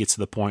Maggie gets to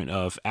the point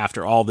of,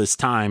 after all this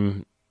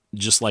time,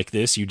 just like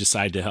this, you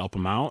decide to help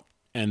him out.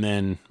 And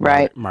then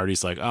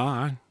Marty's like,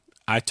 oh,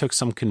 I took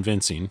some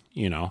convincing,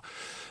 you know.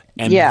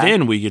 And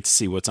then we get to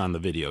see what's on the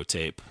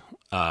videotape.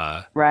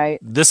 Right.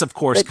 This, of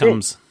course,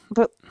 comes...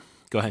 But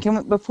go ahead.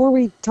 Before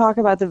we talk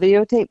about the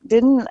videotape,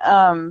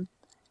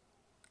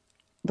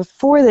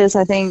 before this,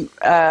 I think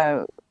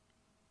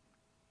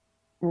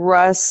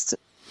Rust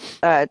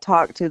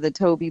talked to the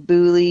Toby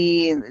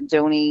Booley,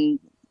 Johnny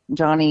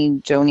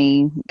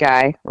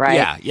guy,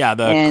 right? Yeah,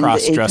 the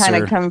cross-dresser. And it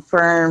kind of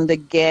confirmed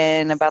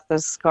again about the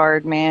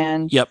scarred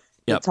man. Yep.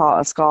 The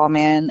tall skull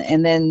man.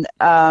 And then...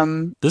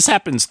 this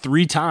happens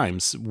 3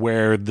 times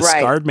where the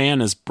scarred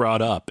man is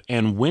brought up.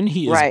 And when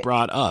he is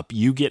brought up,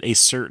 you get a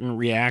certain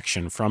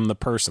reaction from the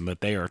person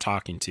that they are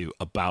talking to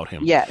about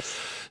him. Yes.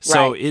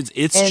 So it's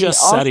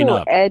just setting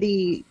up.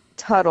 Eddie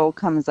Tuttle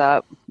comes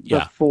up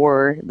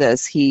before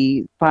this.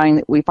 We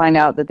find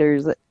out that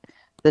there's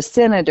the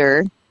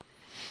senator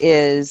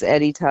is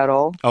Eddie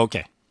Tuttle.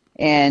 Okay.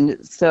 And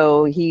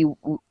so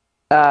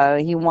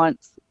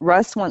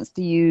Russ wants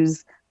to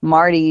use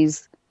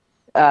Marty's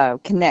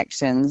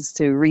connections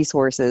to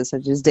resources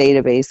such as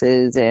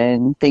databases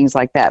and things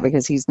like that,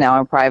 because he's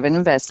now a private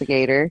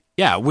investigator.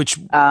 Yeah, which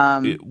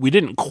we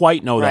didn't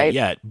quite know that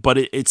yet, but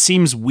it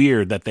seems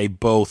weird that they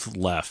both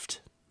left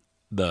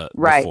the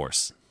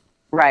force.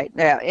 Right.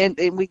 Yeah, and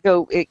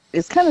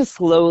it's kind of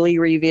slowly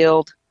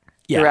revealed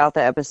throughout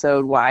the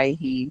episode why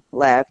he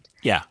left.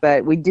 Yeah.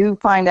 But we do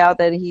find out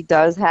that he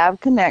does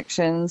have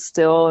connections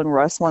still, and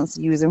Russ wants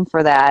to use him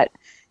for that.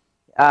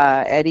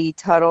 Eddie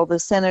Tuttle, the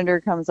senator,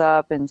 comes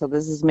up, and so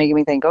this is making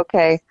me think,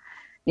 okay,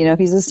 you know, if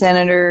he's a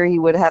senator, he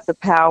would have the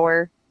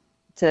power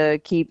to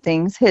keep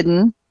things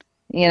hidden,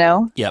 you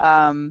know?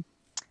 Yeah.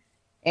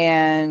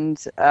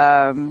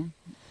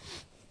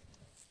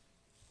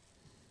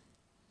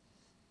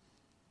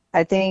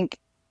 I think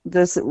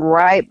this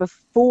right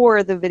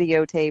before the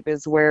videotape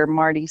is where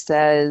Marty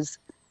says,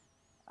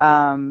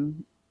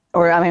 I'm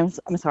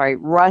sorry,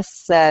 Russ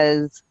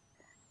says,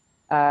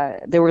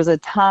 there was a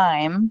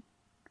time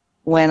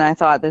when I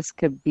thought this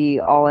could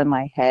be all in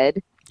my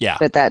head. Yeah.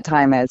 But that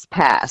time has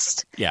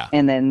passed. Yeah.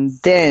 And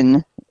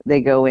then they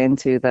go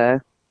into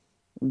the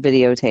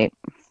videotape.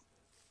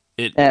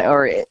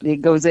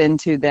 It goes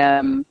into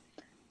them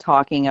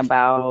talking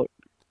about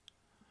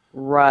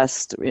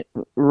Rust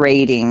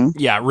raiding.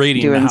 Yeah,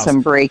 raiding doing the house.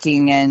 Some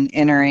breaking and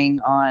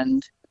entering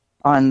on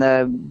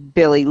the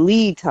Billy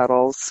Lee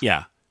Tuttle's.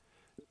 Yeah.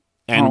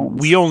 And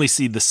we only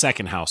see the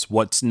second house,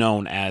 what's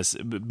known as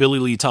Billy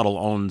Lee Tuttle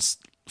owns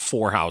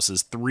 4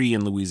 houses, 3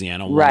 in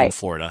Louisiana, 1 in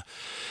Florida.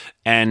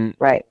 And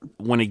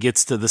when it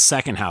gets to the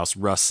second house,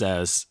 Russ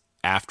says,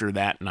 after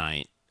that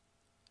night,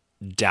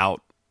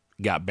 Doubt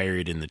got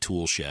buried in the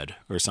tool shed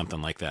or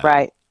something like that.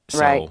 Right.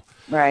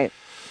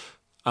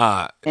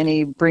 And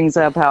he brings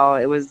up how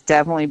it was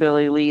definitely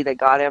Billy Lee that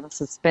got him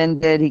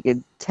suspended. He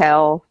could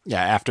tell.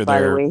 Yeah, after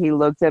by the way he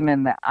looked him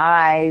in the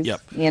eyes.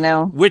 Yep. You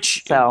know,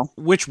 which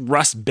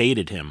Russ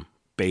baited him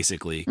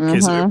basically,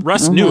 because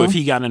Russ knew if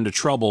he got into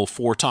trouble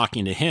for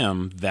talking to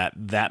him, that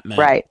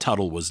meant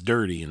Tuttle was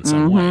dirty in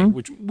some way,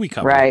 which we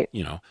covered.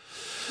 You know.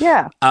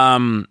 Yeah.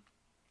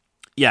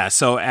 Yeah.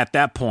 So at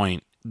that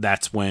point,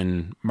 that's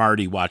when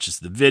Marty watches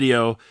the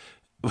video.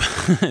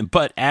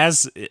 But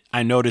as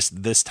I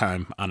noticed this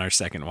time on our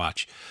second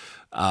watch,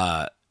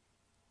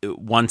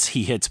 once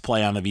he hits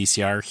play on the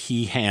VCR,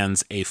 he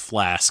hands a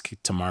flask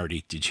to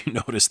Marty. Did you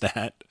notice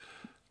that?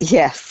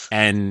 Yes.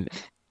 And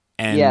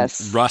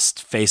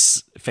Rust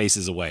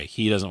faces away.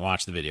 He doesn't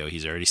watch the video.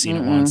 He's already seen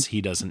it once.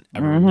 He doesn't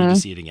ever need to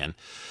see it again.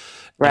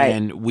 Right.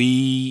 And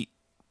we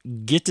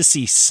get to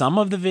see some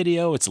of the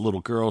video. It's a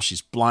little girl.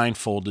 She's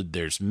blindfolded.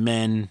 There's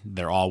men.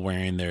 They're all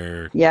wearing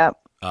their... Yep.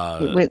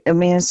 I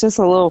mean, it's just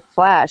a little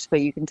flash,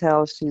 but you can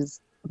tell she's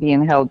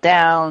being held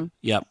down.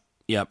 Yep.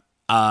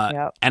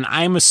 And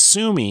I'm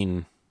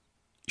assuming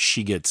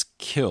she gets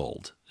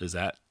killed. Is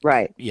that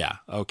right? Yeah.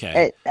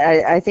 Okay.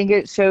 I think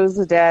it shows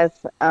the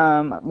death.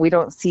 We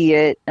don't see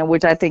it,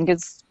 which I think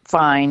is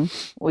fine.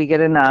 We get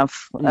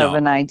enough of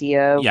an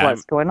idea of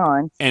what's going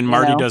on. And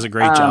Marty does a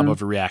great job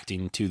of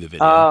reacting to the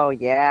video. Oh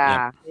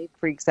yeah, he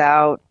freaks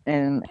out,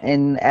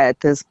 and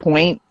at this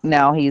point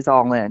now he's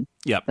all in.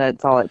 Yep.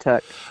 That's all it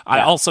took.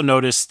 I also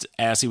noticed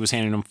as he was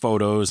handing him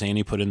photos and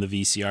he put in the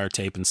VCR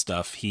tape and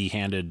stuff, he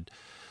handed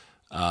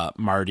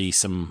Marty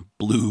some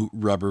blue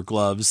rubber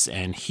gloves,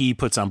 and he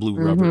puts on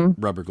blue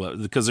rubber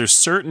gloves because there's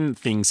certain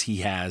things he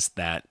has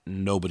that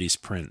nobody's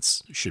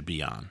prints should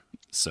be on.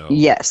 So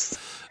yes,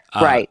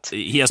 right.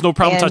 He has no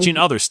problem touching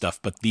other stuff,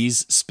 but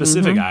these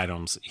specific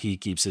items, he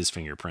keeps his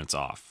fingerprints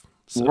off.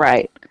 So.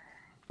 Right.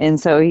 And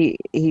so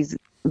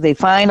they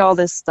find all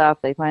this stuff.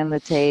 They find the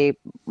tape.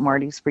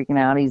 Marty's freaking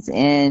out. He's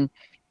in.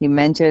 He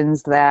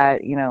mentions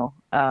that,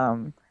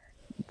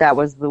 that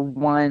was the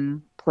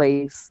one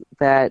place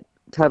that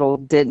Tuttle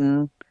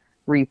didn't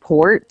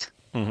report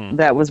Mm-hmm.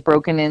 that was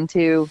broken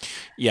into.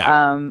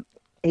 Yeah.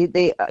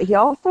 He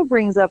also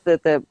brings up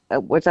that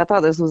which I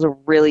thought this was a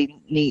really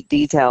neat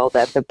detail,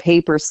 that the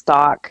paper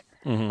stock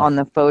Mm-hmm. on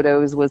the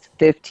photos was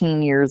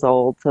 15 years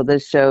old. So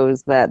this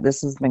shows that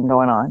this has been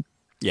going on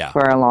Yeah.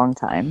 for a long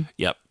time.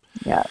 Yep.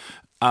 Yeah.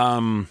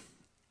 God,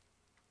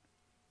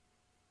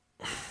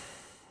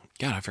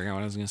 I forgot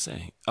what I was going to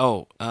say.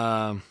 Oh,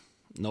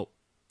 nope.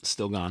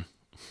 Still gone.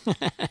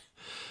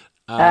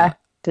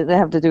 Did it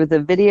have to do with the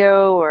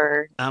video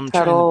or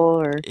Tuttle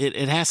or?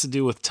 It has to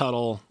do with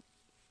Tuttle.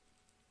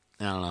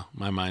 I don't know.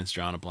 My mind's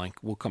drawing a blank.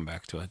 We'll come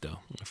back to it though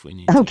if we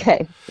need to.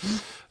 Okay.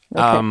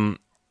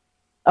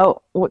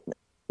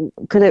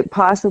 Could it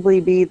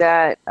possibly be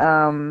that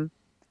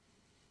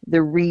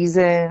the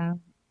reason?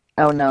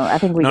 Oh no, I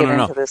think we get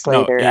into this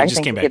later. It I just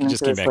think came we back. get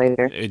into this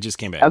later. It just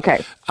came back.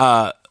 Okay.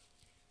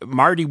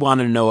 Marty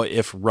wanted to know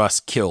if Russ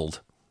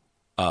killed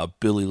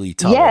Billy Lee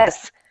Tuttle.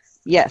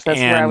 Yes, that's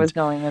where I was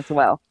going as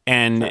well.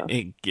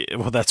 And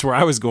that's where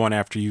I was going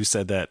after you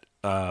said that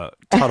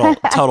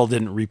Tuttle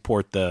didn't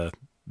report the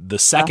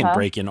second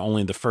break-in,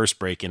 only the first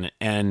break-in.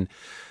 And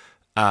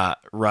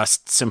Russ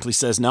simply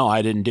says, no,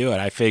 I didn't do it.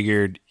 I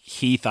figured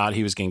he thought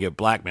he was going to get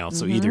blackmailed.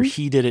 So either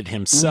he did it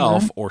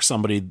himself or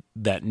somebody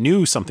that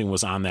knew something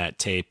was on that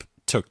tape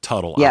took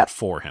Tuttle out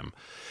for him.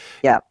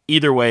 Yeah.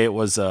 Either way, it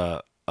was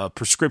a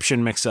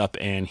prescription mix-up,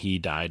 and he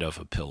died of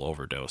a pill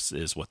overdose,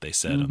 is what they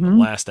said on the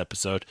last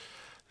episode.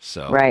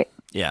 So right.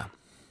 Yeah.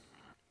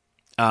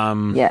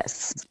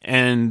 Yes.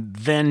 And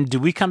then do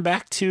we come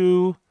back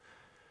to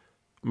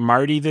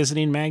Marty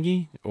visiting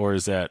Maggie, or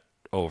is that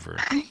over?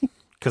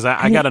 Because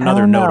I got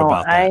another note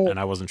about that, and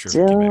I wasn't sure if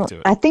we came back to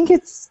it. I think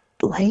it's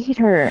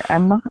later.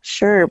 I'm not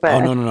sure, but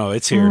no,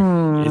 it's here.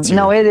 It's here.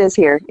 No, it is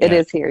here. It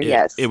is here.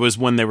 Yes. It was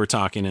when they were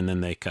talking, and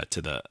then they cut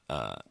to the.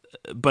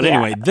 But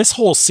anyway, this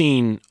whole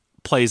scene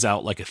plays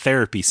out like a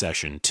therapy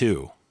session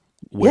too,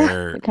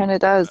 where it kind of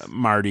does.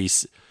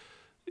 Marty's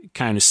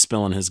kind of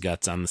spilling his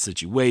guts on the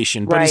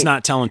situation, but he's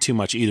not telling too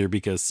much either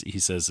because he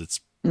says it's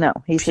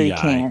he said he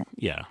can't.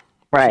 Yeah.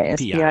 Right.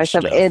 It's PI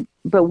stuff.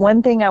 But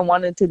one thing I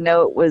wanted to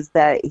note was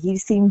that he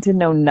seemed to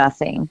know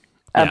nothing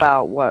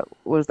about what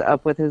was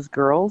up with his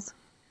girls.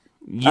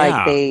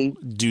 Yeah. Like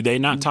do they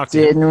not talk to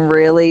him? Didn't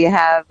really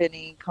have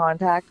any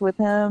contact with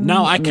him.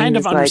 No, I kind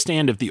of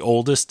understand if the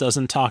oldest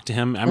doesn't talk to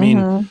him. I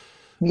mean,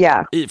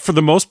 for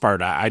the most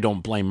part, I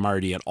don't blame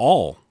Marty at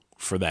all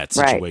for that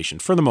situation.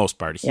 Right. For the most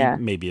part, he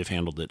maybe have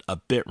handled it a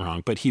bit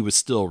wrong, but he was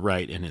still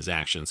right in his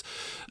actions.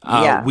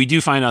 We do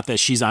find out that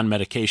she's on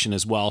medication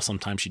as well.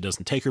 Sometimes she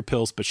doesn't take her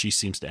pills, but she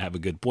seems to have a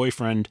good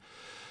boyfriend.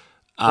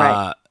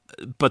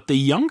 But the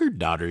younger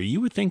daughter, you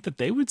would think that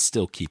they would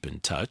still keep in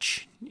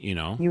touch, you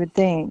know? You would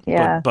think,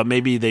 yeah. But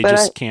maybe they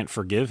just can't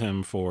forgive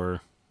him for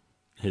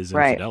his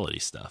infidelity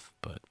stuff.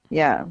 But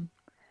yeah.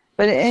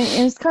 But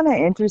it's kind of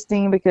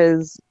interesting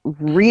because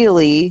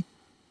really,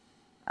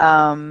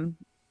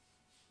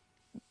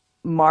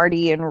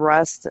 Marty and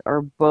Rust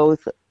are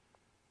both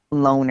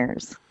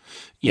loners.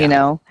 You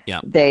know?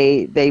 Yeah.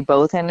 They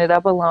both ended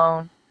up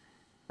alone.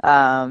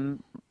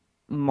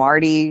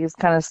 Marty is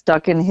kind of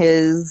stuck in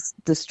his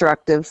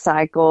destructive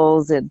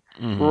cycles, and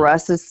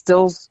Russ is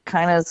still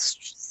kind of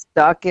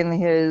stuck in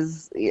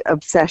his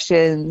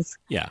obsessions.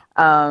 Yeah.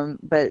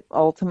 But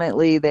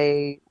ultimately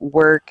they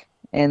work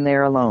and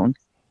they're alone,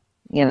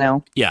 you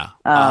know? Yeah.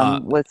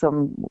 With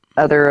some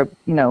other,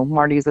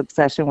 Marty's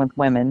obsession with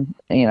women,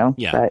 Yeah.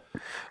 But,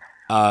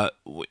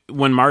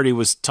 when Marty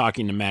was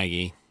talking to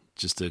Maggie,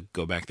 just to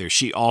go back there,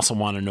 she also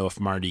wanted to know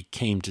if Marty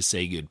came to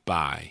say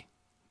goodbye.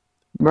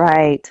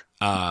 Right.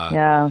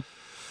 Yeah.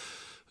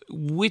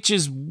 Which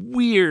is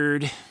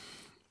weird,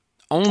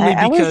 only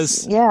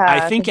because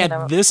I think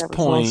at this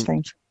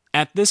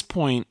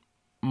point,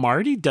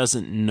 Marty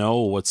doesn't know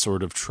what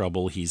sort of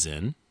trouble he's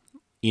in.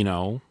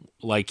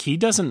 Like he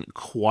doesn't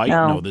quite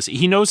know this.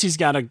 He knows he's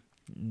got to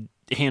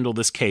handle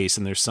this case,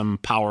 and there's some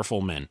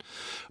powerful men,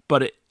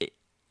 but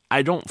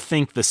I don't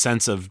think the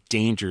sense of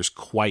danger's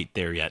quite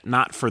there yet.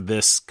 Not for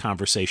this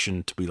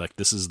conversation to be like,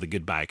 this is the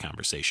goodbye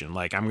conversation.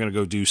 Like, I'm going to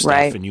go do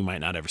stuff and you might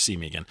not ever see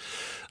me again.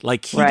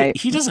 Like,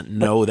 he doesn't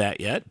know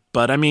that yet.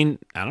 But, I mean,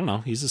 I don't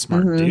know. He's a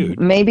smart dude.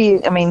 Maybe,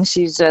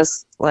 she's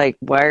just like,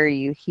 why are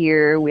you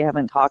here? We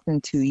haven't talked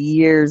in 2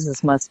 years.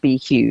 This must be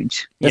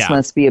huge. This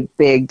must be a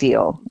big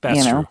deal.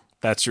 That's true.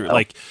 That's true.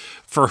 Like,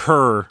 for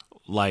her,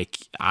 like,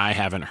 I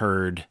haven't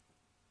heard...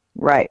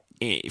 Right.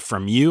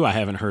 From you, I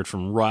haven't heard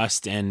from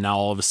Rust, and now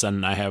all of a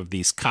sudden I have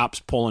these cops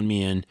pulling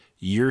me in.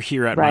 You're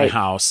here at my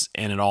house,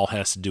 and it all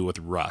has to do with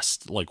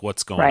Rust. Like,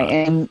 what's going on? Right,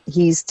 and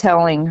he's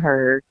telling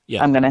her,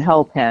 I'm going to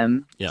help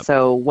him. Yep.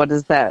 So what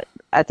is that?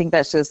 I think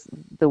that's just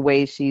the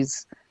way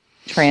she's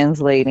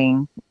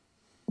translating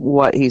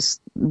what he's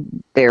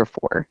there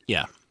for.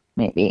 Yeah.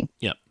 Maybe.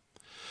 Yep.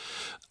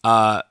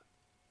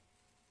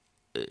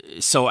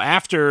 So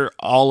after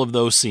all of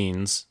those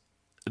scenes,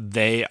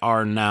 they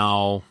are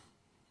now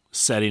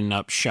setting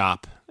up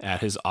shop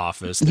at his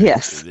office.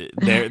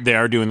 They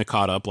are doing the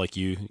caught up, like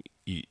you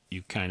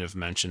kind of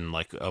mentioned,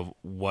 like of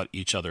what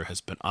each other has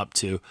been up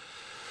to.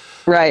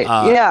 Right.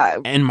 Yeah.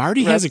 And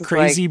Marty Russ has a is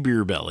crazy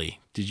beer belly.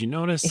 Did you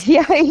notice?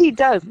 Yeah, he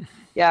does.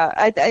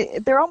 Yeah.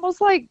 They're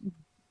almost like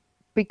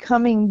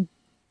becoming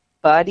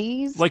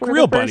buddies Like for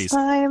real the first buddies.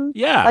 time.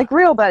 Yeah. Like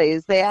real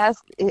buddies.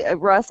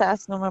 Russ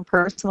asked him a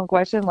personal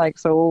question like,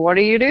 so what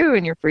do you do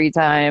in your free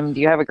time?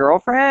 Do you have a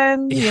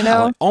girlfriend? Yeah, You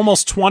know? like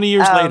almost 20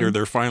 years later,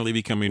 they're finally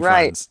becoming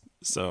right. friends.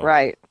 So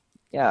Right.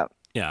 Yeah.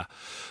 yeah.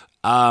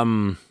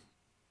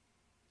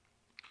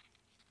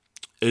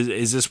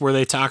 Is this where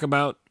they talk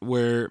about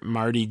where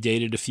Marty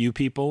dated a few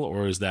people,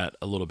 or is that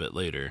a little bit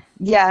later?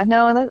 Yeah,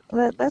 no,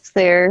 that's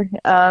there.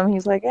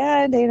 He's like, yeah,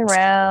 I date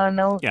around,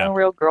 no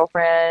real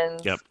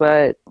girlfriends, Yep.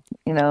 but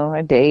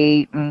I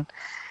date, and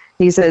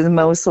he says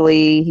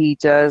mostly he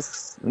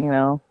just,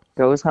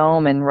 goes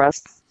home, and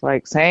Russ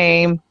like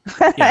same.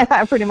 Yeah.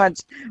 I pretty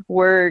much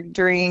work,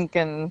 drink,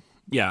 and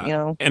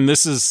And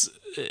this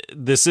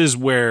is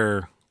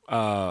where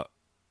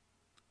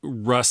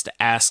Rust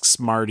asks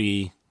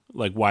Marty,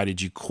 like, why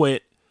did you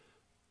quit?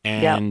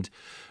 And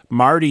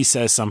Marty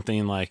says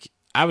something like,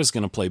 I was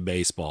going to play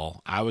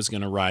baseball. I was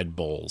going to ride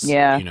bulls.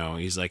 Yeah.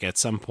 He's like, at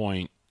some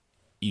point,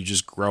 you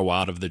just grow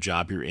out of the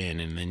job you're in,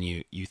 and then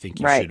you think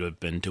you should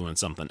have been doing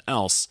something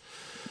else.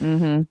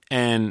 Mm-hmm.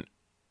 And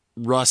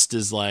Rust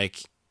is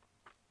like,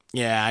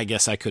 yeah, I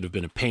guess I could have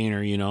been a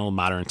painter,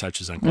 modern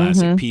touches on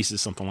classic pieces,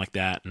 something like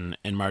that.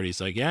 And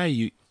Marty's like, yeah,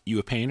 you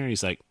a painter?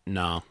 He's like,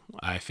 no,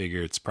 I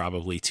figure it's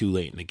probably too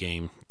late in the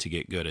game to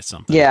get good at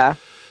something. Yeah.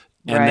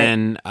 And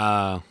then,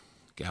 God,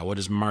 what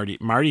does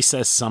Marty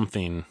says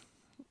something.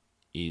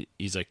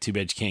 He's like, too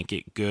bad you can't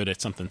get good at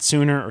something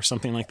sooner or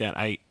something like that.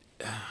 I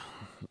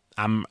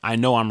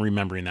know I'm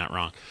remembering that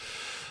wrong,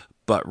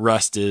 but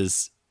Rust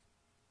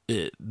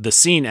the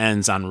scene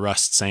ends on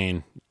Rust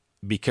saying,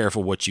 be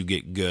careful what you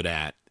get good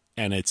at.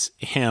 And it's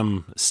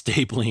him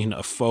stapling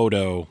a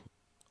photo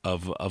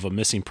of a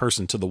missing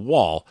person to the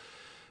wall.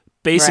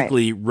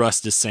 Basically,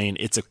 Rust is saying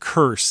it's a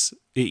curse.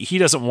 He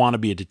doesn't want to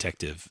be a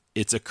detective.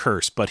 It's a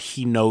curse, but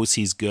he knows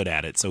he's good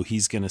at it, so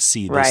he's going to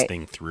see this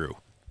thing through.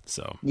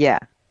 So yeah,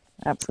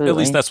 absolutely. At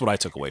least that's what I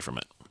took away from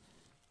it.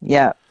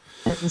 Yeah.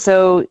 And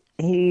so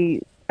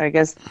I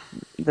guess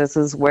this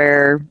is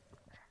where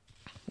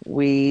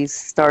we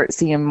start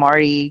seeing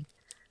Marty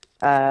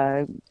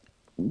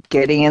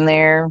getting in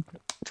there,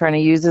 trying to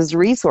use his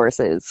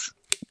resources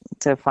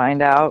to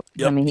find out.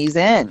 Yep. I mean, he's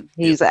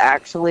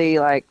actually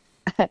like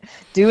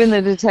doing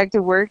the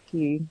detective work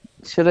he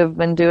should have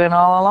been doing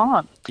all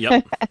along.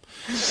 Yep.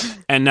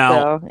 And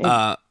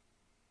now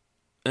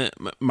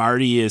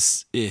Marty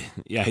is he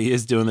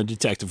is doing the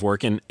detective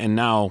work, and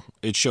now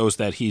it shows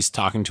that he's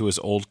talking to his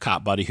old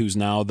cop buddy who's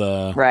now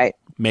the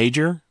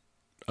major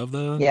of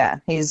the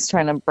he's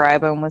trying to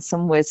bribe him with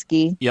some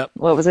whiskey. Yep.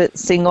 What was it?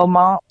 Single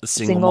malt.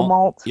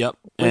 Yep.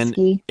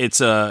 Whiskey. And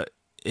it's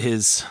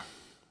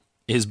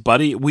his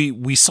buddy.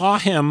 We saw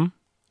him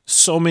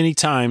so many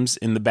times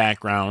in the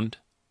background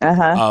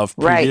of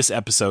previous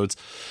episodes,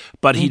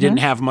 but he didn't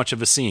have much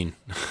of a scene.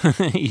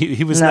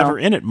 he was never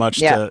in it much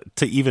to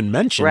even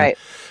mention. Right.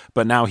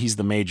 But now he's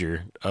the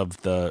major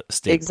of the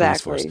state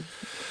police force.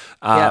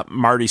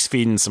 Marty's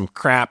feeding some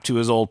crap to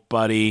his old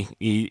buddy.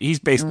 He's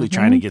basically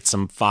trying to get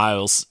some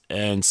files,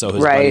 and so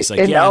his buddy's like,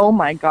 and oh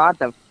my God,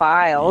 the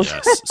files.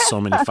 Yes, so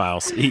many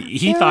files.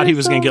 He thought he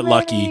was going to get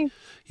lucky.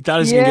 He thought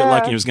he was going to get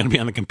lucky. He was going to be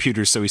on the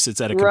computer, so he sits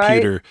at a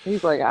computer.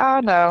 He's like, oh,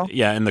 no.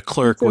 Yeah, and the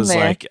clerk was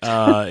like,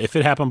 if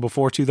it happened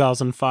before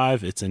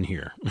 2005, it's in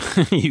here.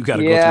 You got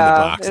to go through the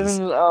boxes.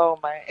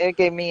 It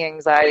gave me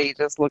anxiety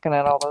just looking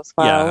at all those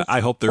files. Yeah, I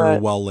hope they're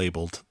well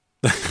labeled.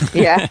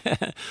 Yeah.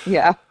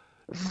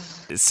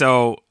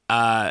 So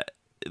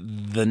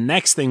the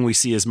next thing we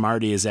see is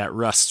Marty is at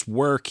Rust's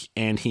work,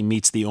 and he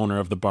meets the owner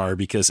of the bar,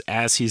 because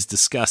as he's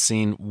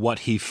discussing what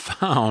he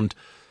found,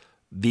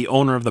 the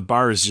owner of the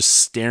bar is just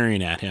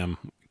staring at him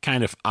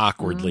kind of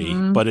awkwardly,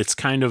 but it's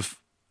kind of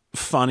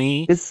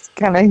funny. It's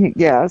kind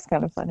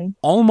of funny.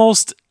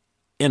 Almost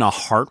in a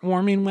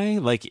heartwarming way.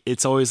 Like,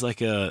 it's always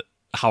like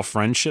how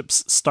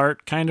friendships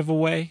start kind of a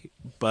way,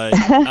 but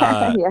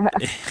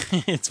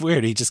it's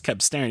weird. He just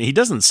kept staring. He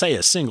doesn't say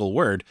a single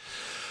word.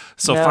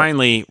 So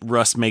finally,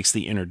 Russ makes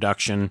the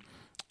introduction,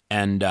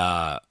 and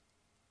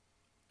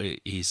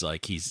he's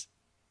like, he's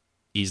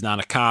not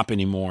a cop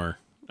anymore.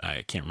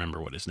 I can't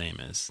remember what his name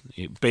is.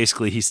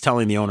 Basically, he's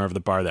telling the owner of the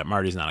bar that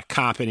Marty's not a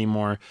cop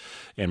anymore.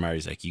 And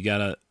Marty's like, you got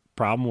a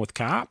problem with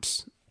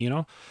cops?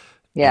 Yeah.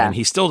 And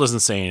he still doesn't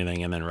say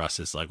anything. And then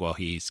Russ is like, well,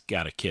 he's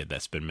got a kid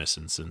that's been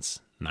missing since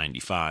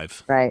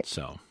 95. Right.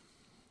 So,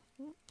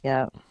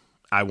 yeah.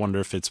 I wonder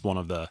if it's one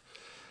of the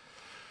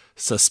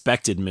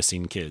suspected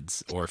missing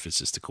kids or if it's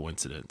just a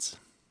coincidence.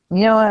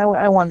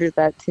 I wondered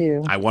that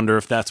too. I wonder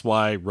if that's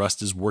why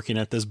Rust is working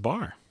at this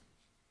bar.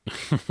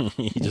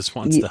 He just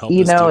wants to help.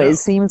 It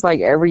seems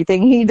like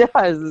everything he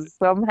does is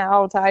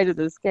somehow tied to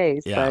this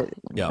case. Yeah.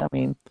 But I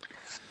mean,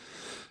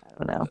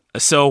 I don't know.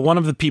 So one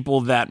of the people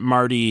that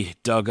Marty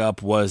dug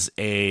up was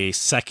a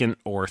second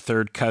or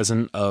third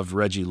cousin of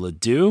Reggie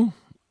Ledoux,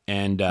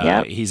 and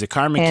he's a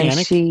car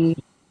mechanic.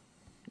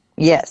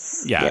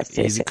 Yes. Yeah,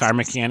 he's a car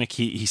mechanic.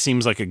 He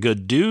seems like a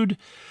good dude.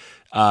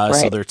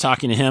 So they're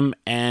talking to him,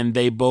 and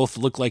they both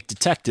look like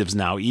detectives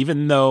now,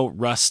 even though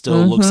Rust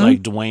still looks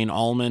like Dwayne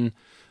Allman.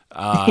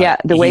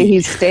 The way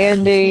he's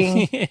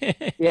standing.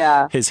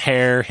 Yeah. His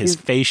hair, his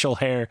facial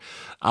hair.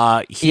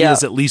 He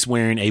is at least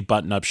wearing a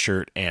button-up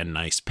shirt and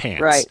nice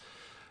pants. Right.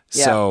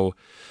 Yeah. So,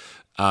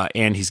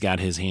 and he's got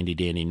his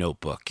handy-dandy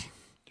notebook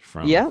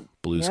from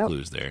Blue's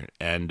Clues there.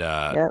 And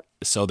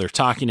so they're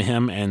talking to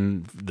him,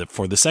 and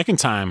for the second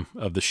time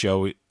of the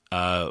show,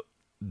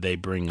 they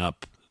bring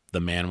up the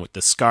man with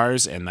the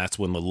scars, and that's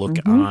when the look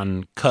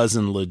on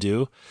Cousin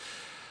Ledoux,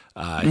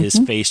 his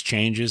face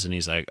changes, and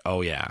he's like,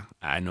 oh yeah,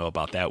 I know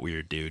about that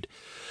weird dude.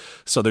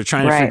 So they're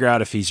trying to figure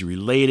out if he's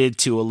related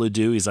to a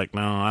Ledoux. He's like,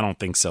 no, I don't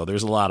think so.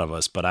 There's a lot of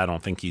us, but I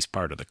don't think he's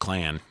part of the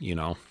clan, you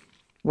know?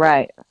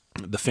 Right.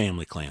 The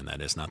family clan,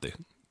 that is, not the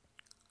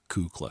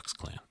Ku Klux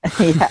Klan.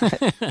 Yeah.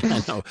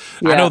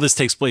 I know this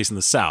takes place in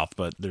the South,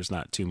 but there's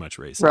not too much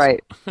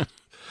racism.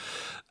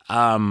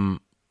 Right.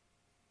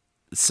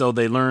 So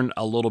they learn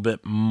a little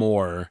bit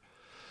more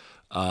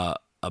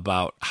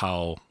about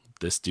how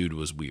this dude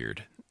was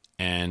weird.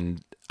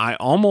 And I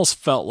almost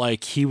felt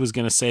like he was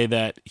going to say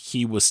that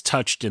he was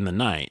touched in the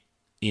night,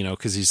 you know,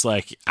 because he's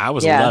like, I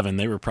was 11.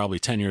 They were probably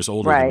 10 years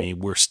older than me.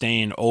 We're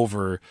staying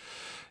over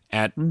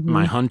at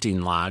my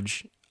hunting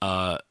lodge.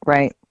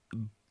 Right.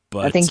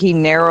 But I think he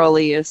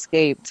narrowly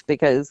escaped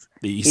because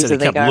he said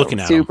they kept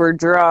looking at super him.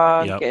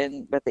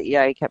 Drunk, but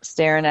he kept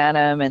staring at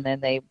him, and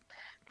then they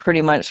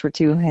pretty much were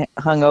too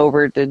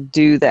hungover to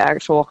do the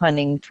actual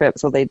hunting trip,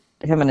 so him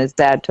and his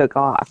dad took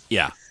off.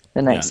 Yeah.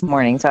 The next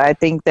morning. So I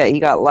think that he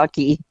got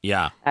lucky.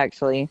 Yeah.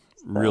 Actually.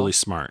 So. Really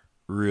smart.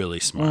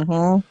 Really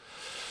smart.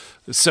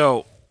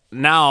 So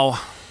now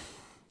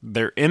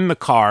they're in the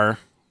car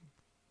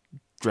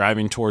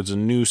driving towards a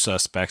new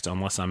suspect,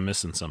 unless I'm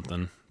missing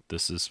something.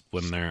 This is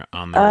when they're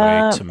on their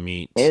way to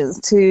meet. Is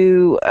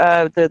to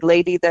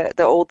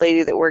the old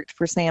lady that worked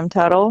for Sam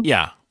Tuttle.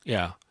 Yeah.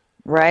 Yeah.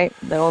 Right?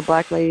 The old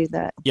black lady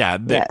that... Yeah.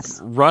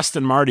 Rust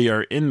and Marty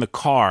are in the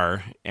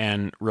car,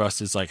 and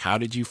Rust is like, how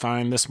did you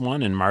find this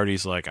one? And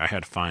Marty's like, I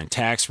had to find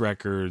tax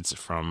records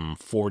from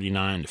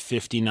 49 to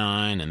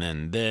 59, and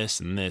then this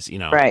and this, you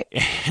know. Right.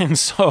 And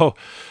so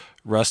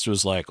Rust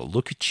was like,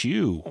 look at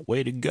you.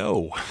 Way to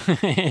go.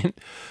 And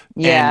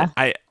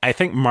I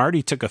think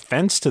Marty took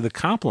offense to the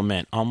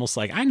compliment, almost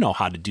like, I know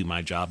how to do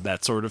my job,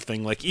 that sort of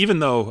thing. Like, even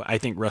though I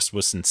think Rust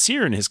was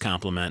sincere in his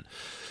compliment,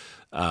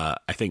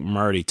 I think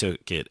Marty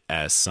took it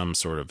as some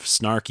sort of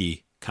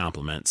snarky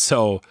compliment.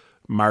 So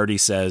Marty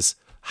says,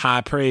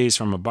 high praise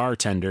from a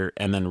bartender,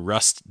 and then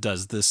Rust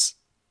does this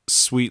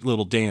sweet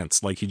little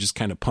dance, like he just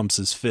kind of pumps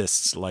his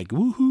fists, like,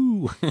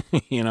 woohoo,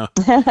 you know?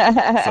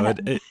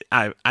 So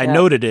I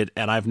noted it,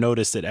 and I've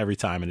noticed it every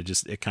time, and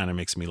it kind of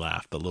makes me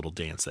laugh, the little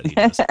dance that he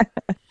does.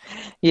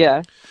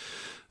 Yeah.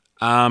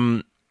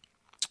 I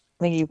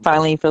think he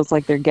finally feels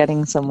like they're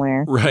getting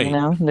somewhere. Right. You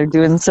know, they're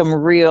doing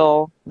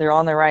they're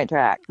on the right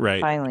track.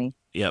 Right. Finally.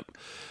 Yep.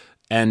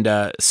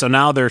 And so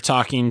now they're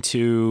talking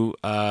to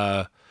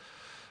a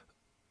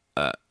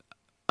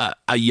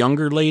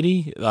younger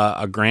lady,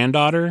 a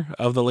granddaughter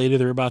of the lady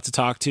they're about to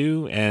talk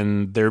to.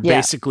 And they're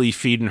basically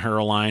feeding her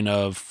a line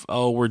of,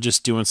 we're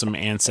just doing some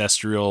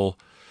ancestral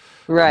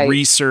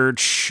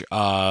research,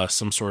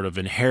 some sort of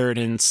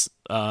inheritance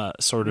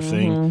sort of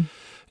thing.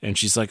 And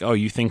she's like, oh,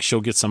 you think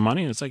she'll get some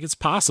money? And it's like, it's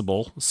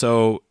possible.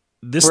 So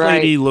this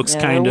lady looks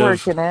kind of...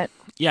 working it.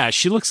 Yeah,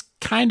 she looks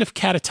kind of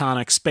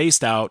catatonic,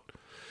 spaced out.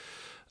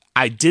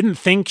 I didn't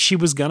think she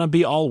was going to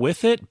be all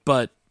with it,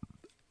 but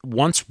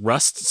once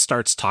Rust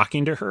starts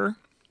talking to her,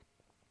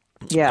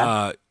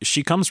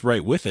 she comes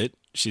right with it.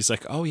 She's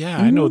like, oh, yeah,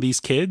 I know these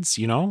kids,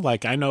 you know?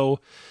 Like, I know...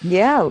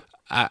 Yeah.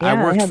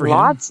 I worked for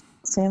him.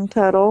 Sam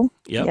Tuttle.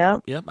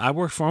 Yep. I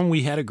worked for him.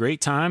 We had a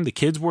great time. The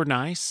kids were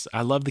nice.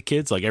 I love the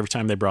kids. Like every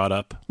time they brought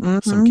up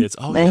some kids.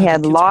 Oh, they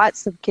had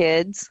lots of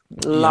kids.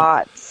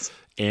 Lots.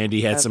 And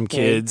he had some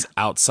kids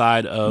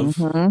outside of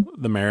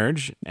the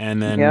marriage.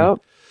 And then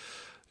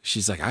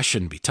she's like, I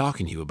shouldn't be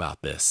talking to you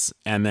about this.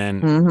 And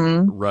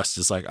then Rust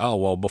is like, oh,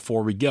 well,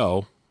 before we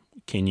go,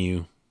 can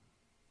you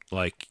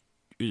like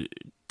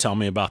tell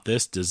me about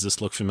this? Does this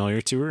look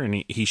familiar to her?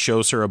 And he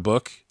shows her a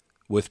book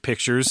with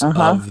pictures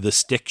of the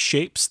stick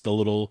shapes, the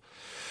little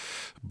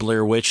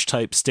Blair Witch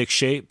type stick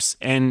shapes.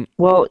 And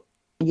well,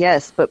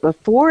 yes, but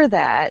before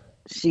that,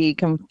 she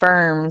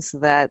confirms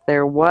that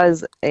there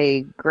was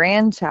a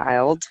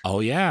grandchild. Oh,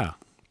 yeah.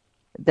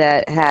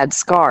 That had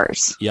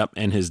scars. Yep,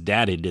 and his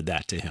daddy did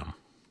that to him.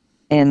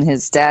 And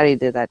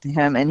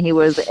he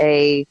was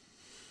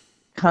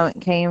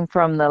came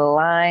from the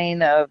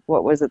line of,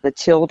 what was it, the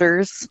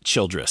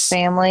Childress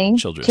family?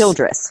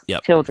 Childress.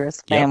 Yep.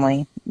 Childress family.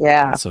 Yep.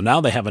 Yeah. So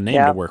now they have a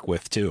name to work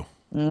with, too.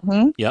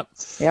 Yep.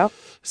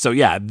 So,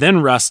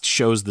 then Rust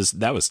shows this.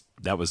 That was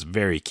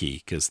very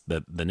key, because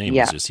the name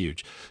was just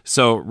huge.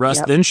 So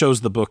Rust then shows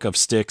the book of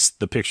sticks,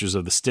 the pictures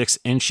of the sticks,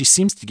 and she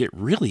seems to get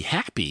really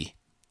happy.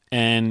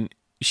 And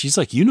she's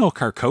like, you know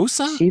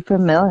Carcosa? She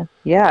familiar.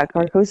 Yeah,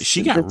 Carcosa.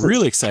 She got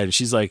really excited.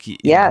 She's like,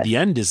 the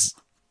end is...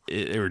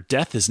 or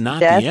death is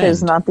not the end. Death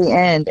is not the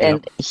end. Yep.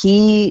 And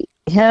he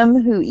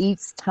him who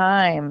eats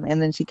time.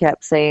 And then she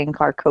kept saying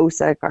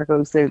Carcosa,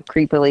 Carcosa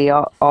creepily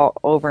all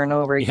over and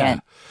over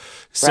again.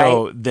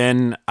 So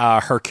then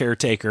her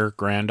caretaker,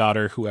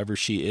 granddaughter, whoever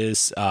she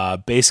is,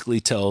 basically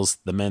tells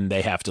the men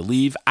they have to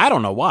leave. I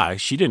don't know why.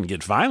 She didn't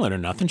get violent or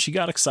nothing. She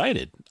got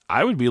excited.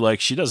 I would be like,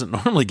 she doesn't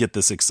normally get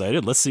this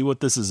excited. Let's see what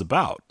this is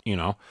about, you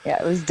know?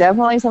 Yeah, it was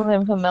definitely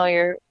something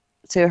familiar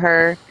to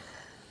her.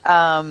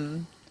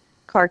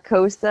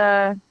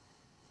 Carcosa,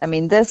 I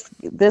mean, this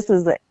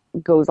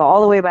goes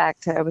all the way back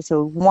to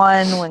episode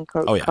 1 when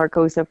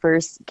Carcosa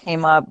first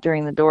came up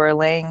during the Dora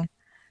Lang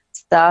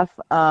stuff.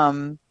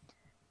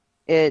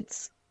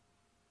 It's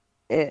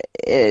I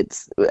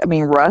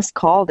mean, Russ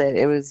called it.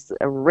 It was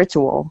a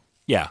ritual.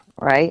 Yeah.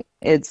 Right?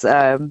 It's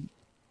I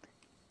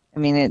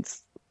mean,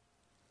 it's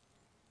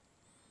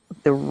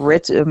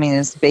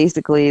it's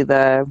basically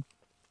the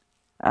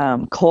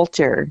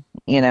culture,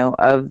 you know,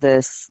 of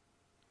this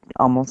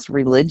almost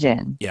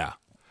religion. Yeah.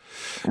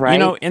 Right. You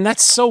know, and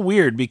that's so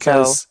weird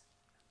because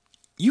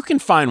you can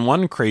find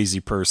one crazy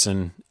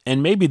person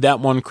and maybe that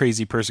one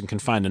crazy person can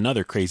find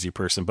another crazy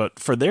person, but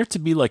for there to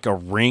be like a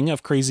ring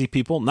of crazy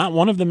people, not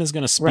one of them is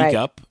going to speak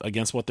up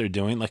against what they're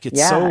doing. Like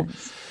it's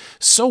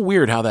so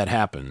weird how that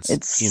happens.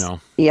 It's, you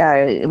know. Yeah,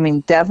 I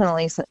mean,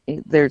 definitely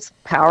there's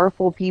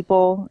powerful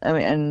people, I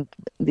mean, and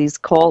these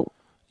cult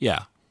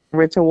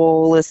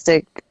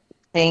ritualistic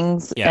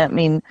things. Yeah. I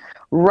mean,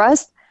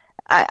 Rust,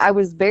 I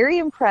was very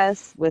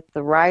impressed with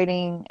the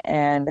writing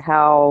and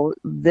how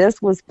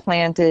this was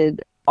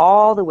planted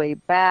all the way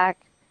back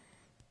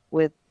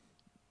with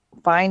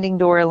finding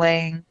Dora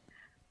Lang.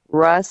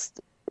 Rust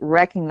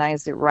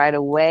recognized it right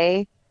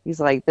away.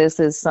 He's like, this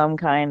is some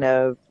kind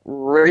of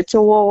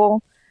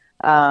ritual.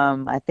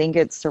 I think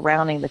it's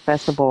surrounding the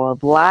Festival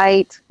of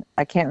Light.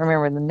 I can't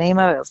remember the name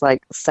of it. It was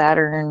like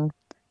Saturnalia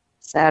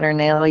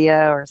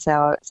or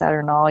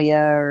Saturnalia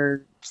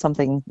or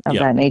something of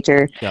that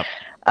nature. Yep.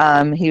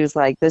 He was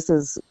like, this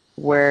is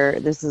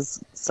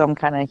some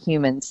kind of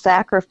human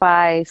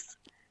sacrifice.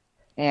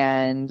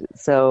 And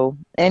so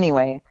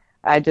anyway,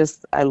 I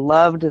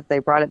loved that they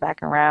brought it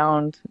back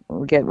around.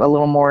 We get a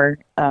little more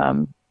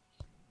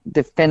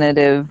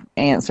definitive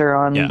answer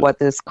on what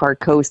this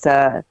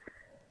Carcosa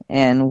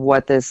and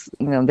what this,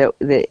 you know, that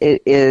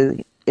it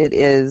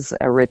is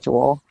a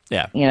ritual.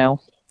 Yeah. You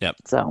know? Yep.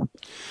 So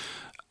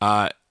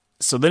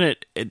then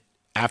it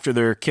after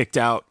they're kicked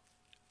out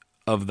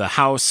of the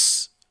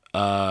house,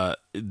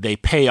 they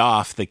pay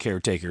off the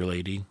caretaker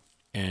lady.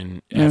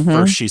 And at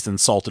first she's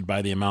insulted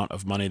by the amount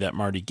of money that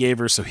Marty gave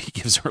her, so he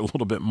gives her a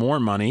little bit more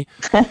money.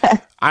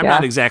 I'm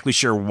not exactly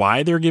sure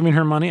why they're giving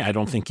her money. I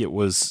don't think it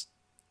was,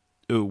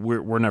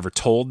 we're never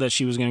told that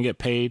she was going to get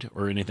paid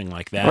or anything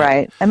like that.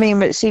 Right. I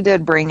mean, but she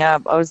did bring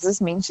up, does this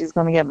mean she's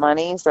going to get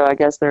money? So I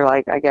guess they're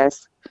like, I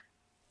guess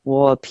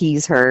we'll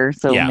appease her,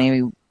 so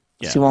maybe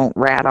she won't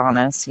rat on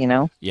us, you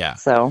know? Yeah.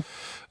 So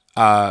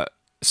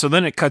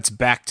then it cuts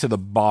back to the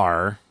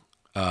bar.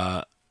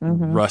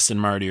 Russ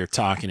and Marty are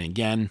talking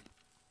again.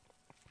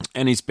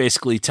 And he's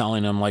basically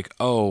telling them, like,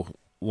 oh,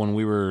 when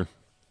we were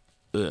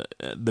the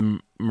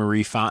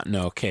Marie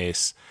Fontenot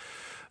case,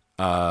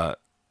 there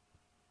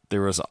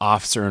was an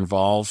officer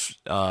involved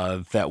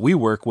that we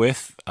work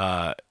with.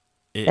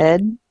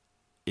 Ed?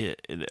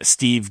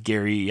 Steve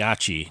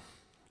Gariachi.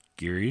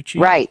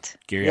 Right.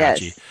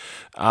 Gariachi.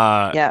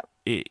 Yes.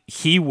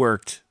 He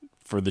worked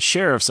for the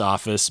sheriff's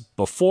office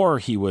before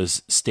he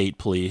was state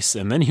police,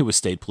 and then he was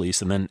state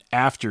police, and then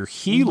after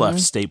he left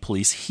state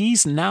police,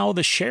 he's now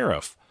the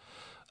sheriff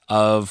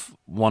of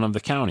one of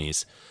the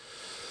counties.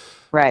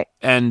 Right.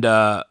 And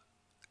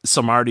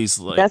so Marty's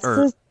like, that's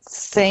the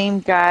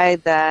same guy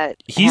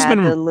that had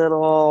the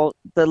little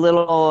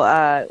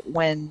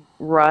when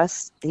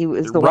Russ, he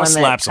was the one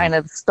that kind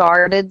of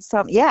started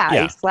some.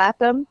 Yeah, he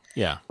slapped him.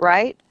 Yeah.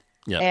 Right.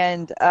 Yeah.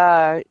 And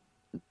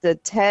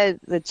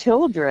the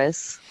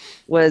Childress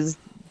was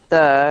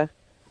the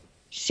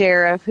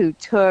sheriff who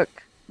took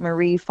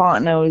Marie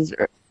Fontenot's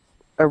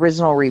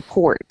original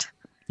report.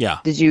 Yeah.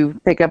 Did you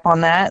pick up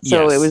on that?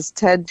 So it was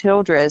Ted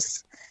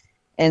Childress.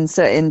 And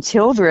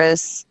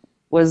Childress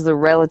was the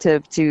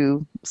relative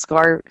to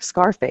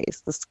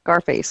Scarface, the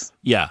Scarface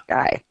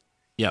guy.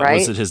 Yeah. Right?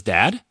 Was it his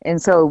dad? And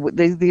so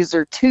these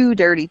are two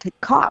dirty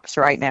cops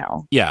right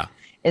now. Yeah.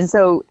 And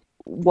so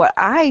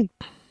it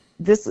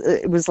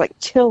was like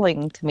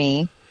chilling to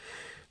me.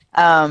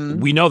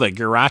 We know that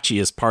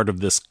Garachi is part of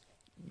this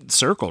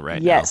circle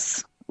right now.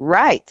 Yes,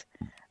 right.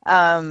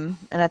 And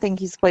I think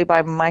he's played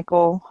by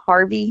Michael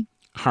Harney.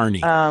 Harney.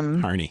 Yeah.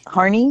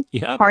 Harney.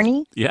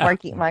 Yeah.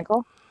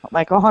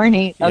 Michael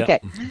Harney. Okay.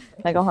 Yep.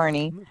 Michael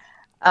Harney.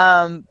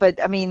 But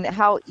I mean,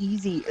 how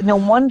easy? No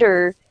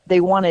wonder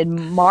they wanted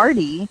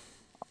Marty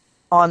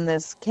on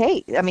this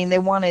case. I mean, they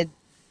wanted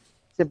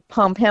to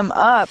pump him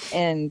up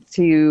and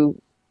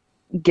to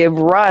give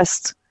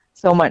Rust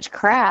so much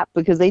crap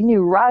because they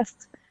knew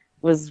Rust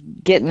was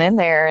getting in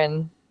there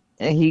and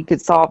he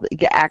could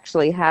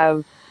actually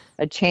have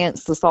a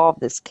chance to solve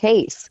this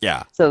case.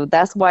 Yeah. So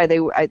that's why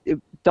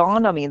it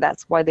dawned on me,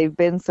 that's why they've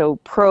been so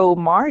pro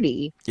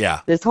Marty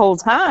this whole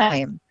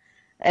time.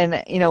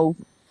 And, you know,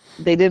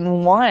 they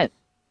didn't want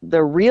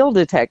the real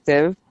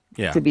detective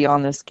Yeah. to be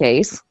on this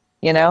case,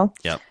 you know?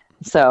 Yep.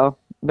 So,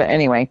 but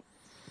anyway.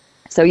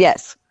 So,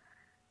 yes.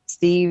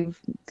 Steve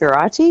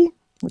Geraci?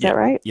 Was that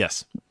right?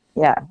 Yes.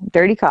 Yeah.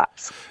 Dirty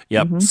Cops.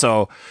 Yep. Mm-hmm.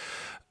 So,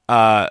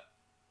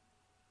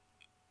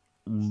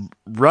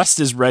 Rust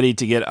is ready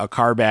to get a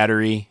car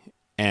battery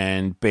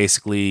and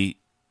basically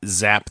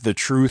zap the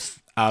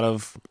truth out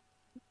of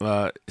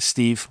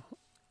Steve.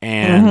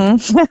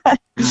 And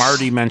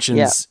Marty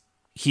mentions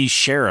he's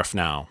sheriff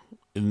now.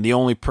 And the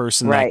only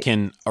person that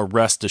can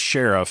arrest a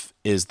sheriff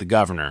is the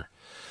governor.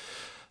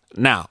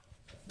 Now,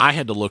 I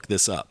had to look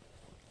this up.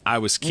 I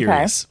was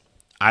curious. Okay.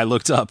 I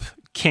looked up,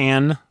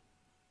 can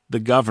the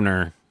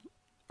governor,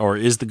 or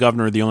is the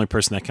governor the only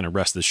person that can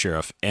arrest the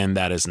sheriff? And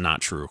that is not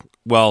true.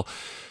 Well,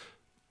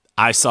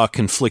 I saw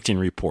conflicting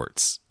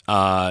reports.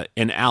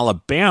 In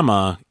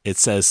Alabama, it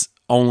says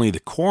only the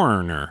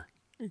coroner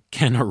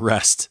can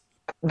arrest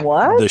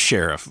the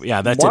sheriff.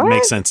 Yeah, that didn't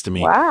make sense to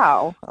me.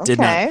 Wow. Okay. Did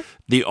not.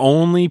 The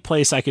only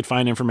place I could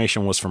find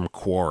information was from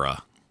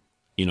Quora.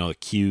 You know,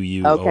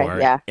 Quor. Okay,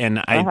 yeah.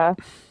 And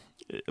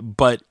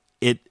but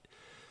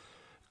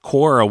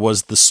Quora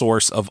was the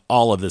source of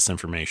all of this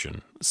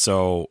information.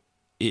 So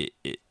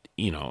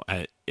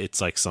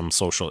it's like some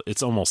social.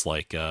 It's almost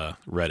like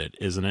Reddit,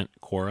 isn't it?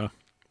 Quora.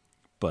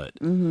 But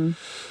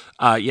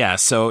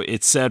so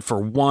it said for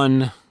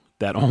one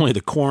that only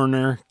the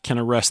coroner can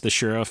arrest the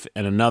sheriff,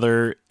 and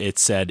another it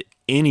said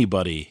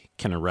anybody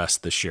can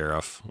arrest the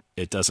sheriff.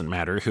 It doesn't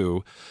matter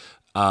who.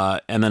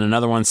 And then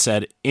another one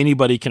said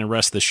anybody can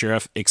arrest the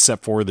sheriff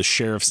except for the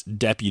sheriff's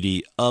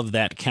deputy of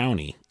that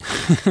county.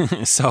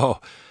 So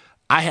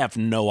I have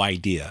no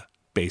idea.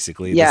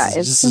 Basically,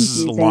 this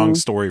is a long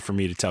story for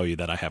me to tell you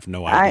that I have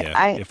no idea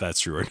if that's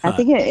true or not. I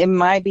think it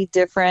might be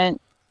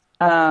different.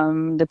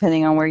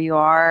 Depending on where you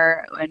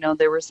are. I know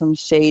there were some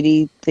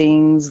shady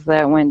things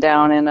that went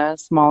down in a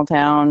small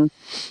town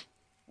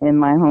in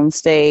my home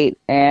state,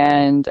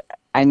 and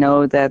I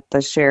know that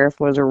the sheriff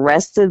was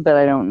arrested, but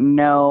I don't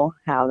know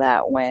how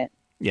that went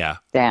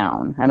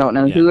down. I don't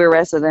know who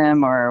arrested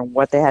him or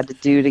what they had to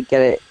do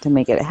to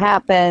make it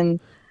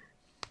happen.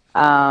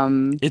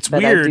 It's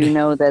but weird. I do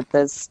know that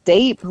the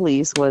state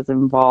police was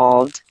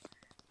involved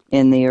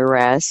in the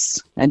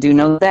arrest. I do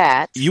know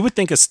that. You would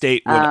think a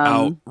state would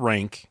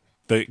outrank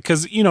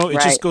because,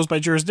 it just goes by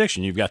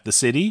jurisdiction. You've got the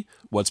city,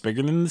 what's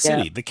bigger than the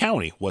city? The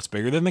county, what's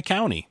bigger than the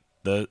county?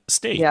 The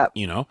state,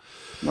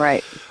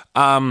 Right.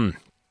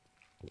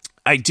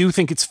 I do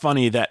think it's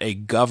funny that a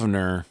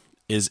governor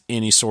is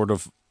any sort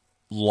of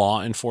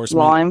law enforcement.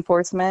 Law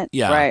enforcement?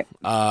 Yeah. Right.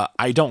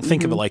 I don't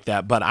think of it like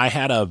that, but I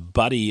had a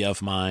buddy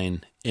of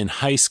mine in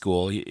high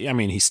school. I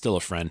mean, he's still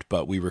a friend,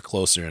 but we were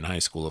closer in high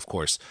school, of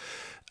course.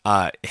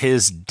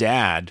 His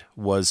dad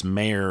was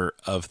mayor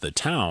of the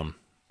town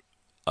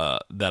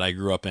that I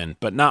grew up in,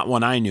 but not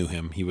when I knew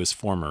him. He was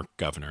former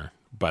governor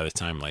by the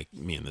time like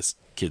me and this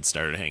kid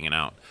started hanging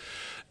out.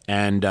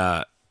 And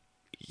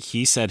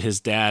he said his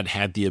dad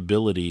had the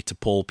ability to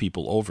pull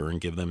people over and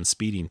give them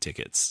speeding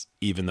tickets,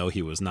 even though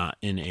he was not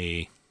in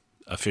a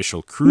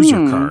official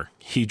cruiser car.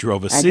 He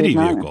drove a city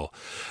vehicle.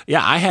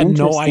 Yeah, I had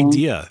no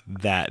idea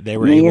that they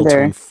were able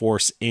to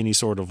enforce any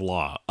sort of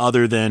law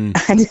other than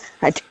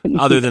like,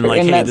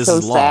 hey, this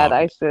is law. Sad.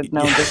 I should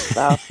know this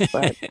stuff,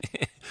 but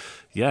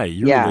yeah,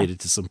 you're related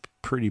to some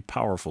pretty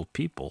powerful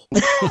people.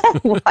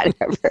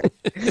 Whatever.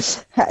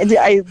 This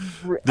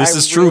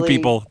is true,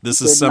 people.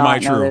 This is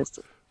semi-true.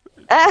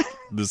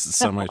 This is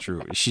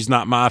semi-true. She's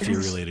not mafia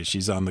related.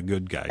 She's on the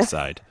good guy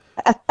side.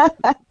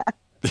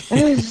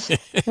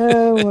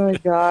 Oh my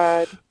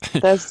God.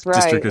 That's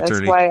right.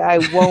 That's why I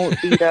won't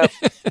beat up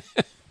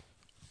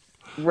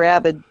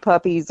rabid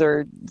puppies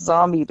or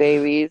zombie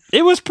babies.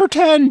 It was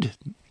pretend.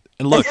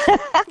 And look,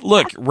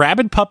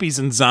 rabid puppies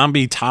and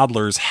zombie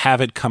toddlers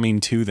have it coming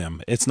to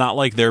them. It's not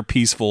like they're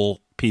peaceful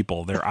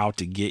people. They're out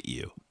to get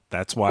you.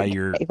 That's why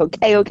you're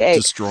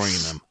destroying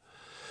them.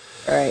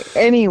 All right.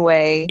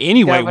 Anyway,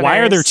 why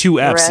are there two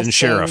F's in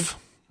sheriff?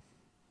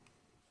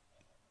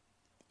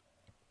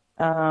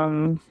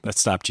 That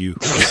stopped you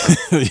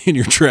in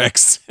your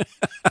tracks.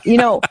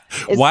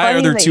 Why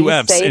are there two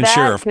F's in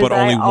sheriff but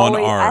only one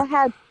R?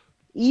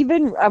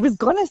 I was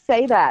going to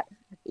say that.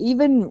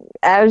 Even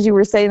as you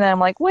were saying that, I'm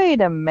like,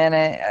 wait a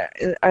minute.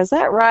 Is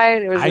that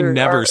right? I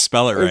never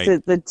spell it right. Is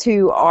it the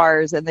two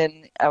R's? And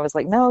then I was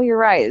like, no, you're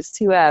right. It's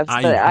two F's.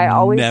 But I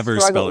always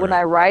struggle when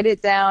I write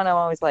it down. I'm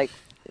always like,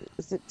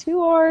 is it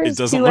two R's? It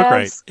doesn't look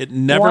right. It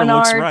never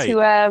looks right.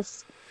 Two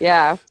F's.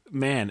 Yeah.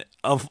 Man,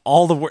 of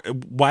all the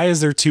why is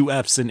there two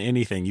F's in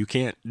anything? You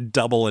can't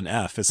double an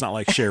F. It's not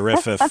like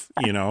sheriff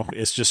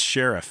it's just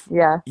sheriff.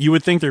 Yeah. You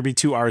would think there'd be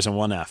two R's and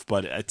one F,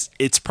 but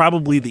it's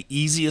probably the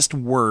easiest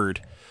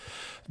word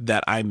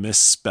that I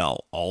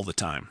misspell all the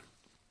time.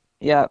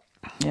 Yep.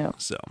 Yeah.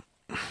 So,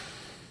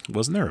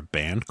 wasn't there a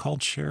band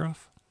called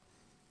Sheriff?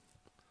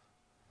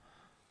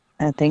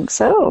 I think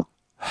so.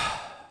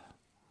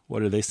 What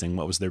did they sing?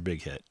 What was their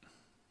big hit?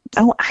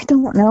 Oh, I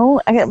don't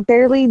know. I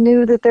barely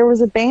knew that there was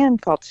a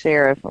band called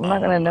Sheriff. I'm not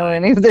going to know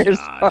any of their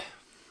songs.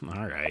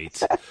 All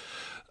right.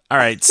 All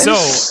right, so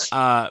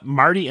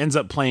Marty ends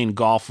up playing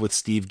golf with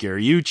Steve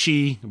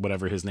Gariucci,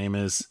 whatever his name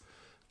is,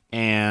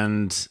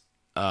 and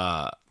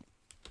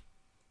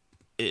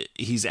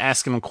he's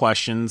asking him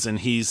questions, and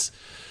he's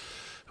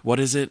what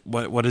is it?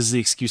 What is the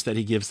excuse that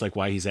he gives, like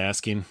why he's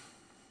asking?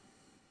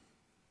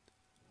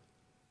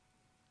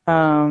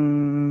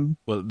 Well,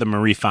 the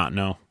Marie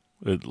Fontenot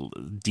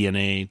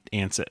DNA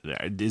answer.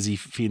 Is he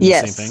feeding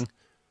the same thing?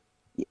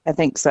 I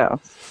think so.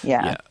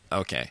 Yeah.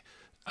 Okay.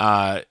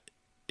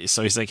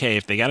 So he's like, hey,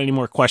 if they got any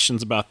more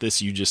questions about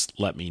this, you just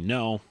let me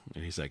know.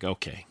 And he's like,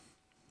 okay.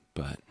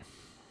 But.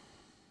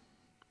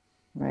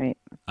 Right.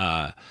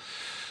 I'm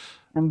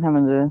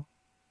having to.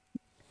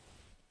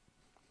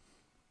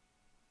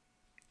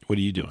 What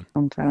are you doing?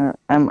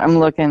 I'm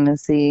looking to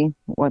see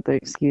what the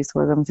excuse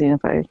was. I'm seeing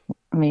if I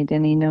made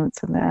any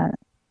notes of that.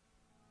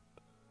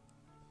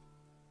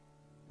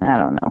 I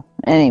don't know.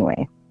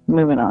 Anyway,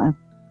 moving on.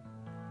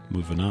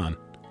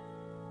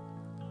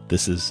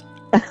 This is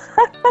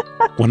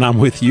When I'm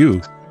With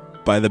You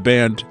by the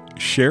band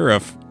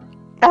Sheriff.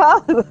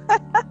 Oh.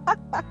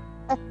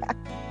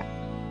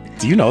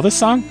 Do you know this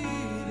song?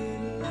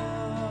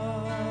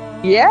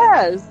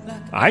 Yes.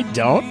 I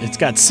don't. It's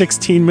got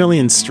 16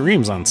 million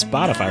streams on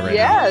Spotify right now.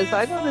 Yes,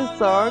 I know this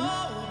song.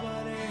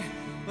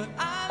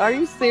 Are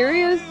you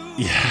serious?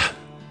 Yeah.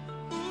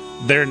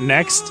 Their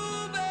next,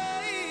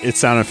 it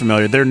sounded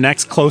familiar. Their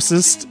next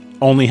closest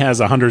only has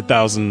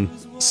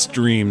 100,000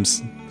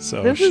 streams.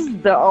 So this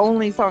is the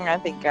only song I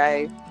think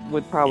I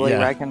would probably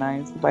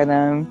recognize by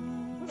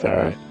them. So. All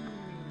right.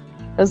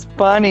 That's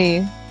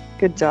funny.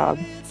 Good job.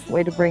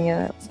 Way to bring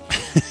it up.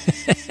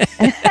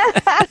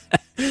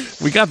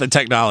 We got the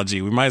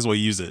technology. We might as well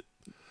use it.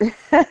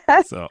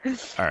 So,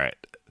 all right.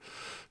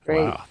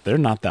 Great. Wow. They're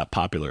not that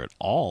popular at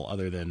all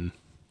other than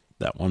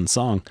that one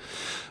song.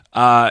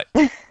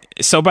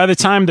 So by the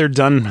time they're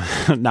done,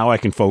 now I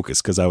can focus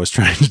because I was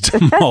trying to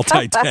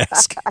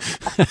multitask.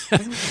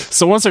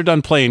 So once they're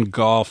done playing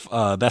golf,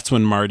 that's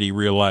when Marty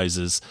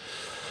realizes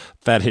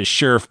that his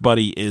sheriff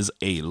buddy is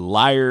a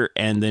liar.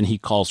 And then he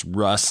calls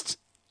Rust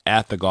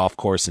at the golf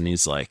course and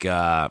he's like,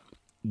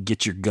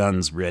 get your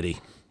guns ready.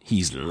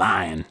 He's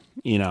lying,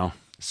 you know.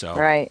 So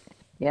right.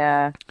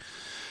 Yeah.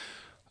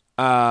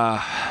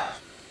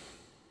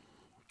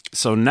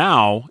 So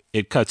now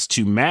it cuts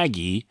to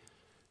Maggie.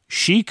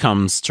 She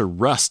comes to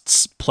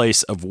Rust's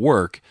place of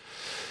work,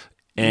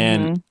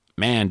 and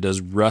man,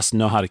 does Rust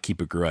know how to keep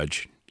a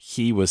grudge.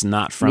 He was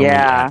not friendly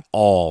at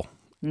all.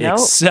 Nope.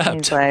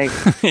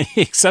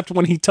 Except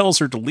when he tells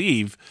her to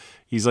leave,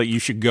 he's like, you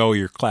should go,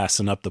 you're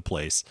classing up the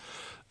place.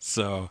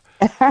 So,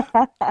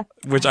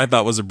 which I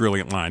thought was a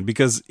brilliant line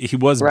because he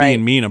was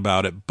being mean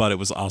about it, but it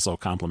was also a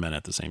compliment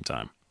at the same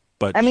time.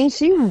 But I mean,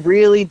 she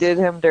really did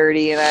him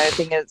dirty, and I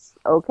think it's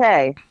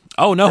okay.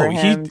 Oh no,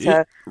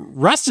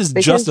 Rust is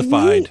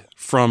justified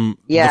from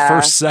the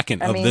first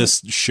second of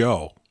this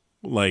show.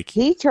 Like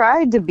he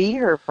tried to be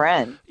her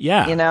friend.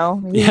 Yeah, you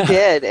know he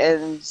did,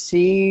 and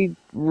she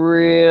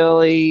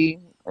really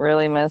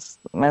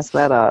messed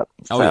that up.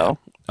 So.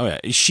 Oh yeah,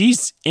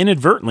 she's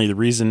inadvertently the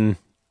reason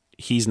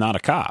he's not a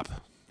cop.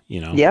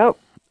 You know. Yep.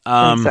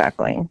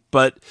 Exactly.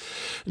 But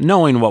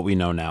knowing what we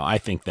know now, I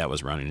think that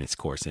was running its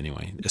course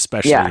anyway,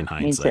 especially in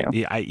hindsight.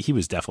 He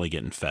was definitely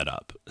getting fed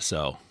up.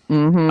 So,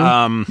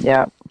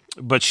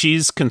 but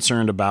she's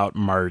concerned about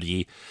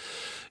Marty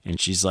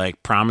and she's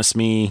like, promise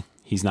me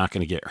he's not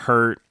going to get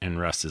hurt. And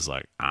Russ is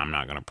like, I'm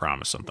not going to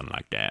promise something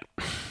like that.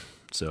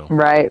 So,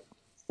 right.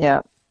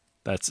 Yeah.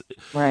 That's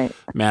right.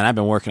 Man, I've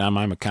been working on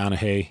my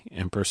McConaughey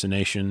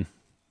impersonation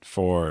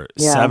for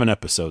 7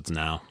 episodes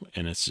now,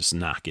 and it's just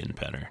not getting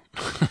better.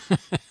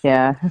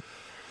 Yeah.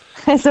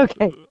 It's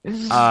okay.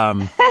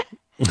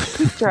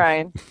 Keep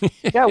trying.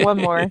 You got one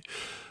more.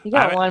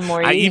 One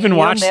more.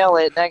 You'll nail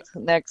it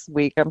next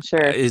week, I'm sure.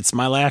 It's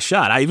my last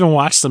shot. I even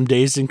watched some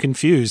Dazed and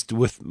Confused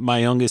with my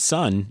youngest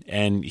son,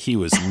 and he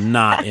was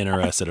not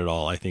interested at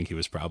all. I think he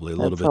was probably a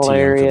little bit too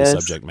young for the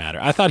subject matter.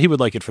 I thought he would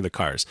like it for the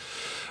cars.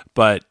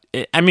 But,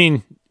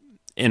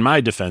 in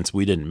my defense,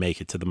 we didn't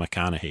make it to the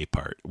McConaughey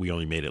part. We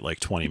only made it like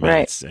 20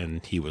 minutes,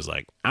 and he was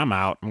like, I'm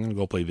out. I'm going to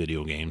go play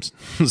video games.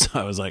 So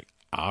I was like,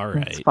 all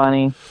right. That's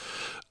funny.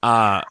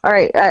 All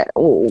right.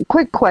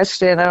 Quick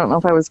question. I don't know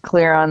if I was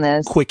clear on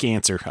this. Quick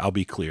answer. I'll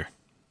be clear.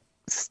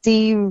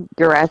 Steve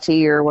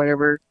Garachi or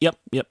whatever. Yep.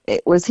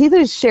 Was he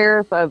the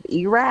sheriff of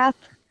Erath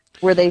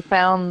where they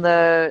found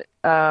the...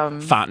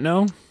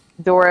 Fontenot?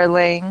 Dora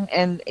Lang.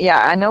 And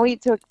I know he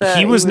took the...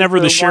 He was never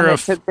the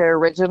sheriff. Took the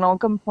original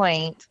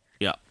complaint.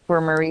 For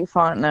Marie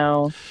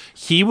Fontenot.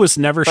 He was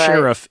never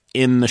sheriff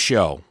in the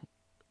show.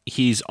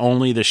 He's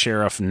only the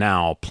sheriff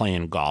now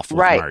playing golf with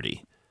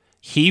Marty.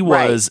 He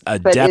was a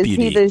deputy. Is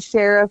he the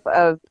sheriff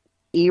of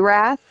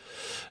Erath?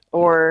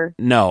 Or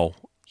no,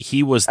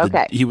 he was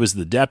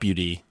the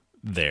deputy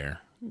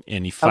there,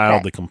 and he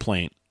filed the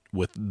complaint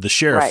with the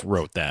sheriff.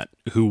 Wrote that,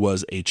 who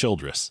was a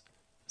Childress.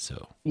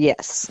 So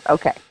yes,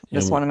 okay.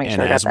 Just want to make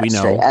sure I got that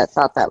straight. I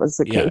thought that was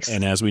the case.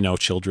 And as we know,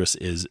 Childress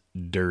is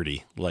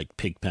dirty, like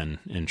Pigpen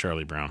in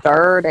Charlie Brown.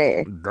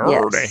 Dirty.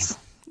 Yes.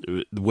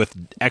 with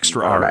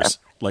extra R's,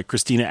 like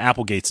Christina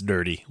Applegate's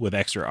dirty with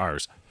extra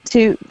R's.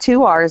 Two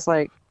R's,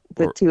 like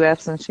the two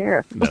F's in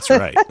sheriff. That's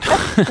right.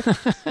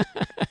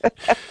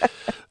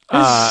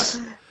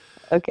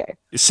 Okay.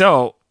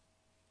 So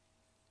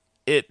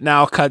it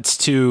now cuts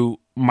to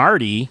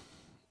Marty.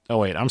 Oh,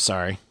 wait, I'm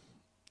sorry.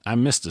 I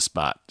missed a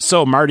spot.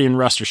 So Marty and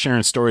Rust are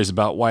sharing stories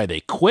about why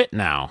they quit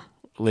now.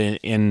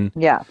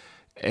 Yeah.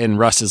 And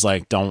Russ is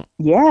like, don't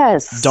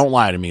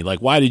lie to me. Like,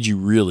 why did you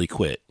really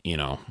quit? You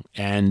know?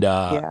 And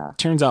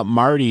turns out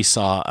Marty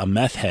saw a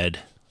meth head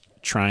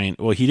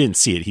he didn't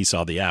see it. He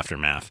saw the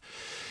aftermath.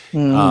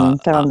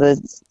 Found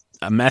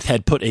a meth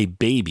head put a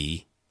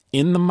baby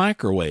in the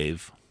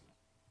microwave.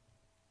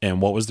 And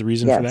what was the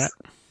reason for that?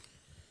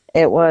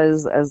 It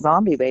was a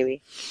zombie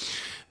baby.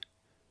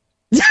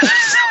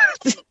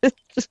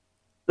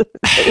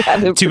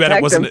 Too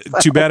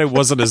bad it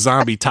wasn't a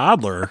zombie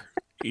toddler.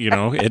 You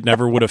know, it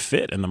never would have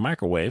fit in the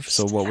microwave.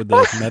 So what would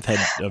the meth head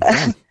have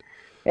done?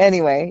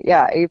 Anyway,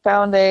 he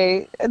found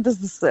this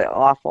is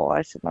awful.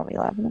 I should not be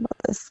laughing about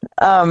this.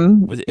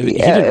 He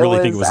didn't really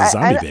think it was a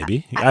zombie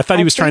baby. I thought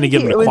he was trying to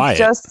get him to quiet.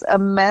 It was just a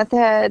meth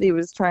head. He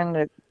was trying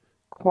to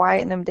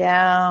quieten him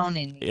down,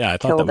 and I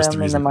thought that was the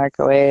reason. In the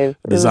microwave.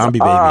 The zombie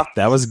baby.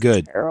 That was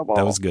good. Terrible.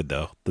 That was good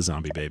though. The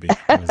zombie baby.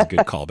 That was a good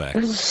callback.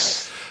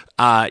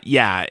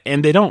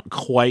 And they don't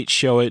quite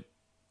show it,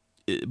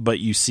 but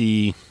you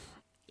see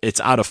it's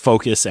out of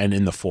focus and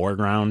in the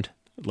foreground.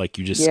 Like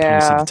you just kind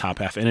of see the top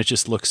half, and it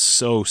just looks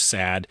so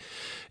sad.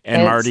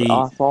 And it's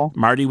awful.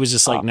 Marty was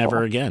just like,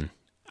 never again.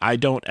 I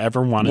don't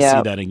ever want to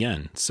see that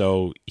again.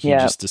 So he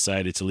just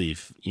decided to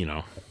leave, you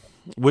know,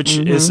 which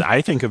is,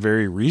 I think, a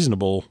very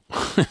reasonable,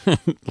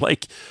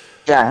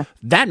 that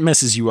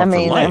messes you up for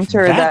life. I'm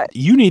sure that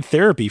you need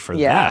therapy for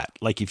that.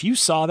 Like if you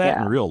saw that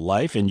in real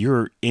life and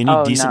you're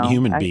any decent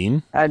human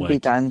being, I'd be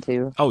done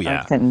too. Oh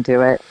yeah. I couldn't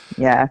do it.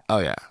 Yeah. Oh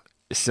yeah.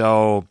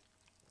 So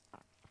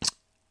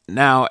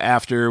now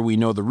after we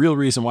know the real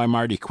reason why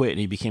Marty quit and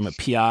he became a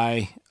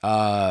PI,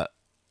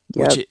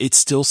 which it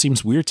still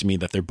seems weird to me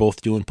that they're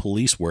both doing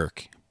police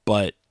work,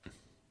 but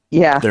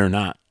they're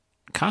not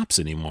cops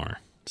anymore.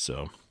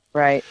 So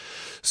right.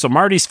 So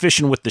Marty's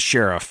fishing with the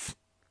sheriff,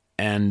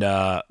 and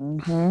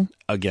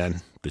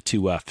again the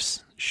two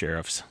F's,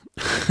 sheriffs.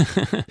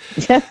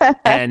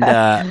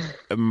 And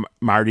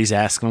Marty's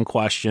asking him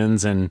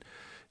questions, and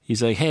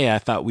he's like, "Hey, I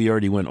thought we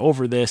already went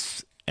over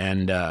this,"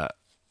 and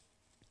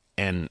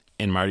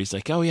Marty's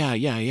like, "Oh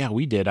yeah,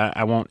 we did.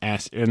 I won't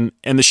ask." And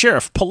the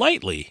sheriff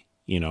politely,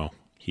 you know,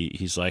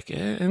 he's like,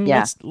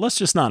 let's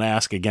just not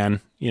ask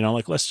again. You know,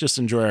 like let's just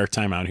enjoy our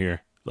time out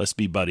here. Let's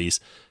be buddies,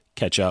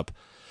 catch up,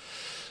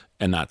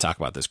 and not talk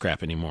about this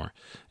crap anymore.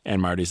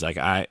 And Marty's like,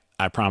 I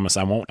promise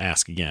I won't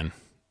ask again.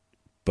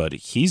 But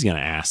he's gonna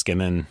ask,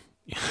 and then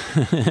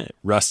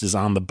Rust is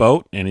on the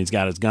boat, and he's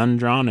got his gun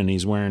drawn, and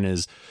he's wearing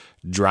his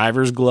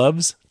driver's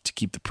gloves to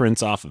keep the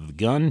prints off of the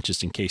gun,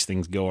 just in case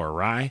things go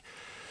awry.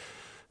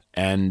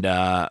 And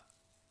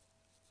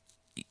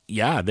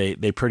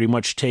they pretty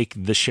much take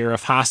the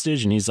sheriff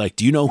hostage, and he's like,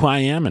 "Do you know who I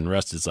am?" And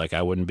Rust is like,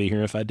 "I wouldn't be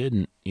here if I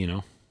didn't," you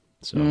know.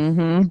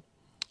 So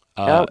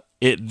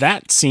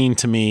that scene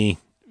to me,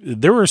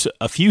 there were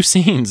a few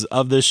scenes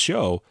of this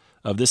show,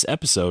 of this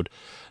episode,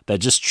 that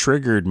just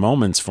triggered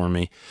moments for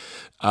me.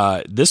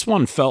 This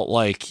one felt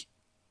like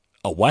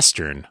a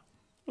Western.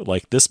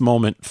 Like this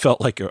moment felt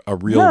like a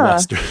real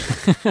Western.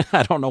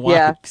 I don't know why.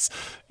 Yeah.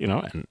 You know,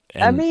 and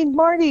I mean,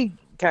 Marty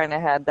kind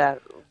of had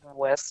that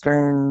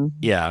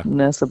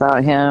Western-ness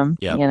about him,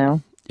 you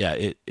know? Yeah,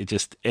 it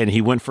just, and he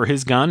went for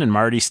his gun, and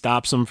Marty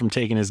stops him from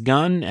taking his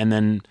gun, and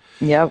then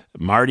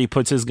Marty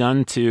puts his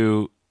gun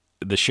to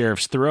the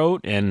sheriff's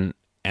throat, and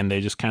they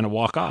just kind of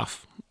walk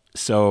off.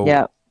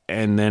 So,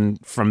 and then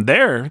from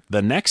there,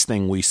 the next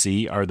thing we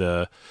see are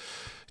the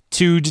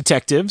two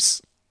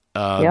detectives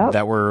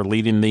that were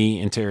leading the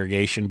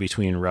interrogation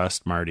between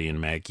Rust, Marty, and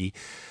Maggie.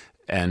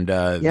 And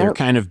they're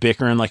kind of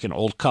bickering like an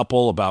old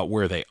couple about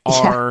where they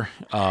are.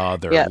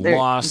 They're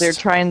lost. They're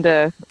trying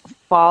to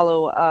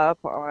follow up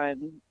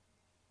on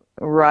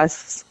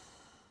Rust's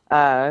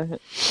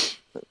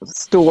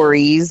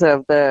stories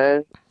of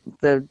the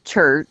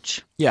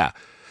church. Yeah.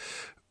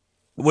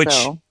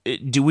 Which,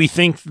 do we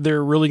think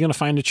they're really going to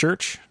find a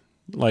church?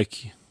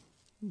 Like,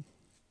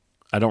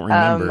 I don't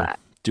remember.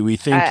 Do we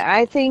think...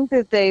 I think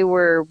that they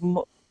were...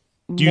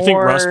 Do you think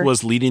Rust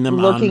was leading them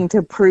looking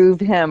to prove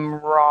him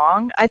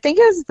wrong? I think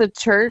it was the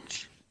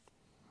church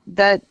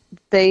that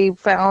they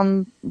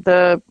found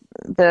the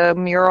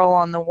mural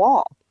on the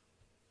wall.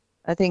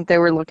 I think they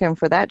were looking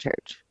for that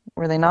church.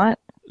 Were they not?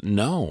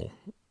 No.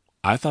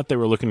 I thought they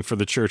were looking for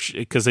the church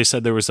because they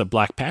said there was a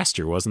black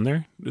pastor, wasn't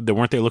there?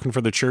 Weren't they looking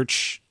for the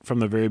church from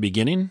the very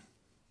beginning?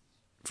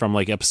 From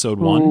like episode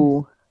 1?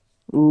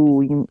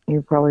 Ooh,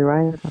 you're probably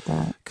right about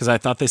that. Because I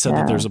thought they said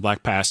that there's a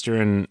black pastor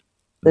and...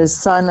 The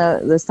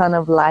Son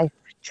of Life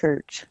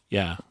Church.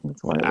 Yeah.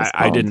 That's what it was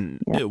I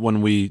didn't,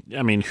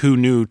 who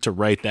knew to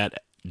write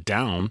that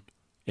down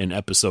in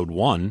episode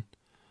 1?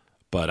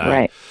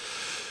 But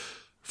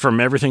from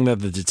everything that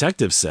the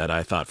detective said,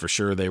 I thought for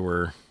sure they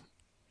were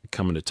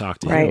coming to talk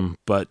to him.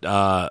 But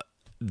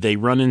they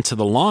run into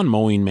the lawn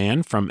mowing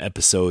man from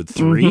episode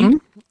 3,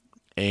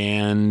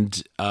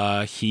 and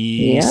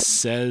he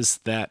says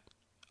that,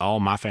 "Oh,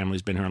 my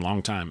family's been here a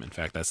long time." In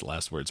fact, that's the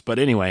last words. But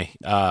anyway,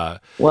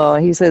 well,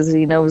 he says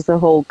he knows the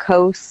whole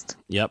coast.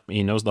 Yep,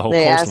 he knows the whole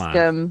they coastline. Asked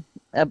him,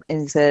 and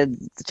he said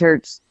the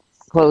church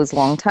closed a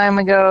long time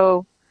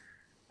ago.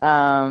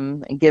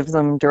 It gives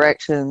them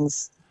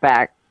directions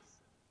back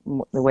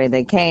the way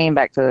they came,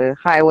 back to the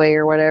highway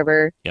or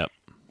whatever. Yep.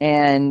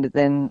 And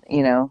then,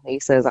 he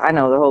says, "I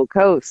know the whole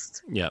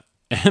coast." Yep.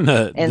 And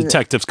the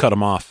detectives cut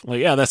him off.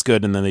 Like, yeah, that's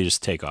good. And then they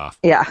just take off.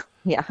 Yeah.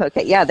 Yeah.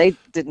 Okay. Yeah. They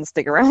didn't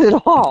stick around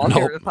at all. Nope.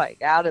 They were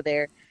like out of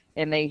there.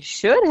 And they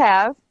should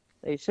have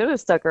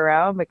stuck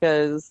around,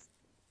 because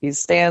he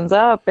stands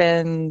up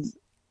and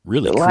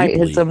really the light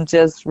hits him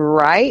just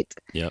right.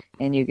 Yep.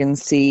 And you can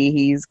see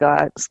he's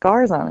got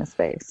scars on his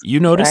face. You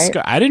noticed?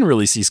 Right? I didn't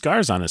really see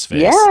scars on his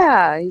face.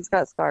 Yeah. He's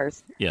got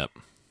scars. Yep.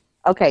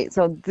 Okay.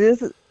 So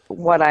this is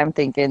what I'm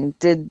thinking.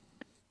 I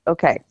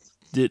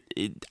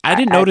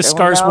didn't notice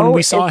scars when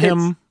we saw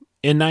him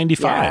in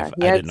 95.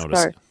 Yeah, I didn't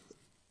notice. Scars.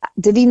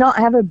 Did he not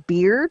have a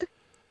beard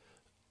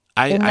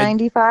in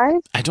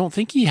 95? I don't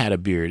think he had a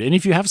beard. And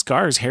if you have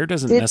scars, hair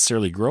doesn't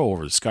necessarily grow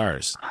over the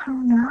scars. I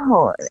don't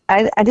know.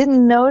 I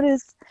didn't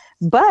notice.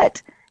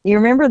 But you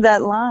remember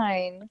that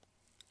line,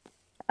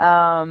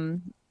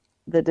 the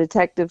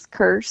detective's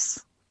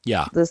curse?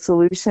 Yeah. The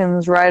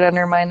solution's right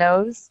under my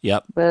nose.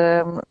 Yep. But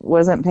I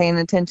was paying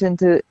attention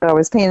to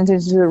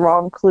the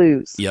wrong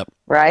clues. Yep.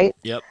 Right?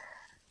 Yep.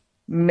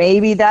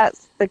 Maybe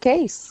that's the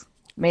case.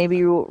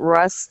 Maybe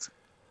Rust,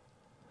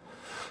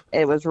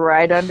 it was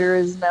right under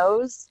his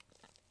nose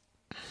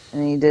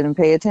and he didn't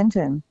pay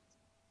attention,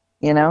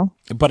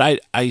 But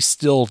I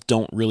still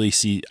don't really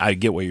see, I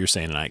get what you're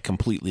saying, and I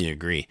completely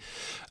agree.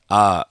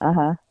 But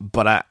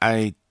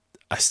I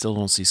still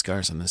don't see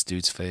scars on this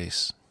dude's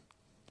face.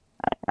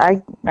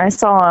 I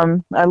saw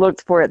him. I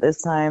looked for it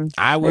this time.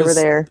 They were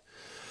there.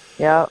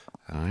 Yep.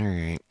 All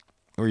right.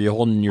 Were you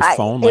holding your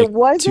phone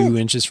 2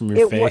 inches from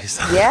your face?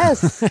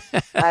 Yes,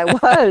 I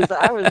was.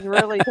 I was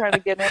really trying to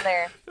get in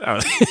there.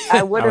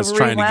 I would have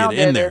rewound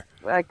it if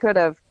I could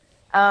have.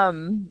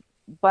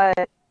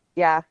 But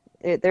yeah,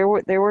 there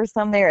were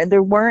some there, and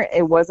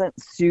it wasn't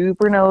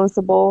super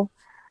noticeable.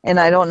 And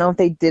I don't know if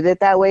they did it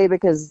that way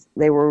because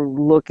they were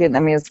looking. I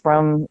mean, it's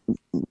from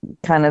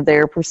kind of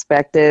their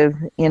perspective,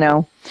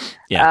 Yeah.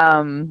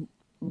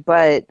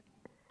 But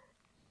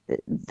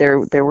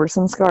there were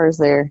some scars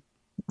there,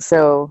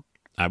 so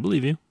I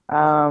believe you.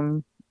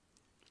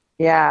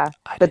 Yeah.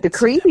 But the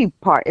creepy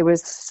part, it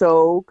was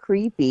so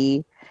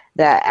creepy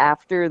that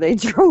after they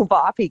drove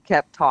off, he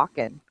kept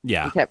talking.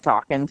 Yeah. He kept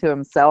talking to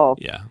himself.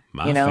 Yeah.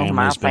 My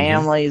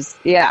family's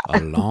a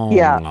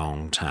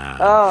long time.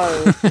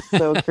 Oh,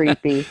 so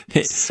creepy.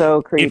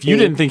 So creepy. If you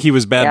didn't think he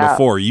was bad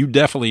before, you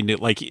definitely did.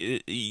 Like,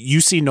 you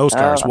see no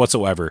scars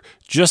whatsoever.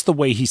 Just the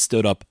way he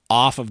stood up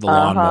off of the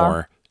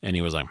lawnmower. And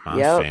he was like, my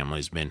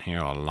family's been here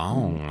a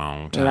long,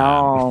 long time.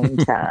 Long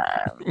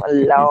time. A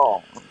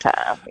long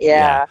time.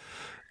 Yeah.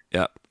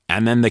 Yep.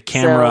 And then the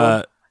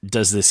camera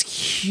does this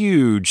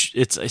huge,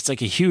 it's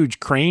like a huge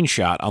crane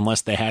shot,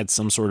 unless they had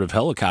some sort of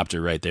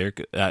helicopter right there.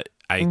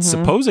 I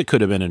suppose it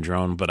could have been a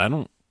drone, but I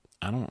don't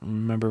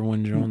remember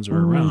when drones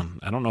were around.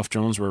 I don't know if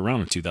drones were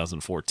around in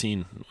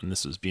 2014 when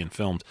this was being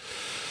filmed.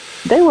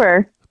 They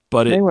were.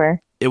 But they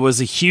were. It was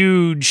a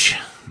huge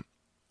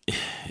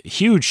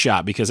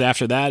shot, because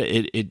after that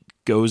it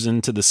goes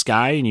into the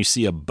sky and you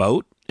see a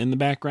boat in the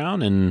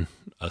background and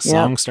a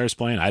song starts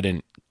playing. I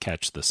didn't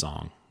catch the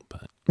song,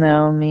 but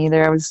no, me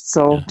either. I was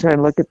trying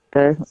to look at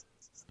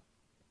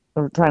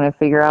trying to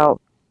figure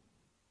out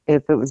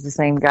if it was the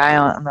same guy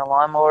on the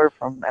lawnmower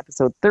from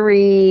episode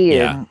 3.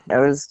 And it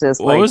was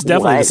just it was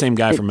definitely the same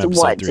guy from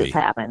episode 3. What just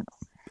happened?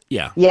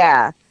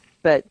 Yeah,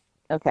 but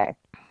okay,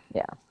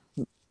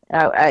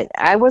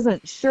 I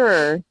wasn't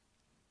sure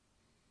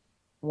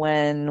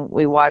when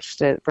we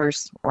watched it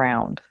first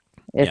round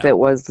if it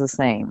was the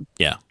same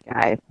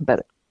guy,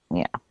 but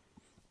yeah.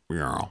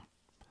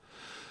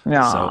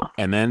 So,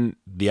 and then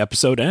the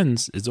episode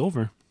ends. It's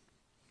over.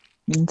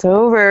 It's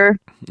over.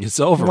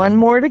 One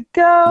more to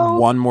go.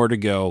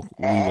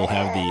 We will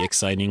have the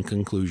exciting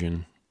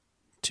conclusion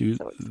to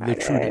The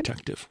True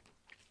Detective.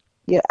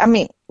 Yeah, I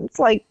mean,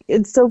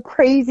 it's so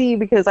crazy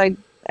because I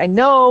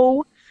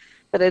know,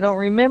 but I don't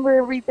remember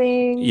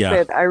everything. Yeah.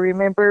 But I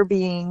remember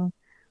being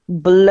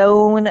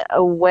blown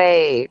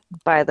away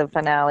by the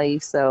finale,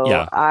 so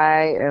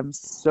I am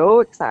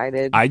so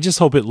excited. I just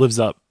hope it lives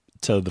up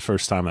to the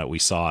first time that we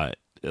saw it.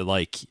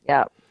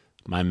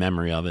 My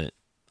memory of it.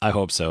 I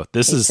hope so.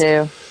 This is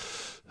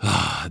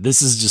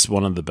just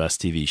one of the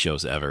best TV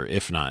shows ever,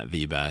 if not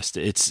the best.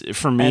 It's,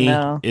 for me,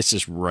 it's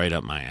just right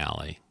up my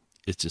alley.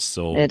 It's just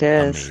so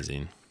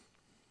amazing.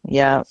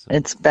 Yeah,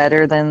 it's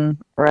better than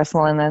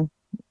wrestling a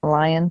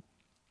lion.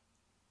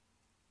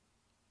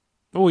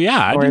 Oh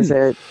yeah,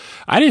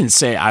 I didn't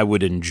say I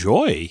would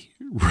enjoy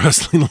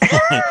wrestling.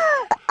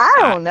 I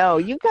don't know.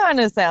 You kind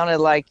of sounded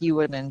like you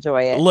would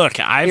enjoy it. Look,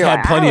 I've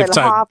had plenty of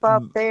time. Hop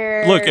up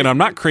there. Look, and I'm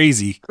not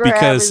crazy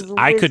because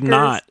I could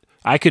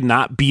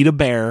not beat a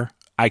bear.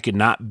 I could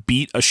not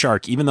beat a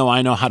shark, even though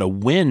I know how to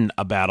win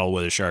a battle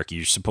with a shark.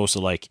 You're supposed to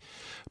like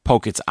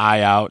poke its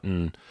eye out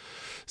and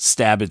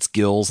stab its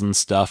gills and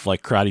stuff,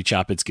 like karate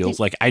chop its gills.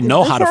 Like I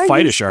know how to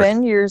fight a shark.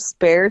 Spend your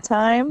spare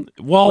time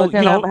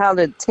looking up how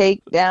to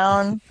take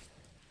down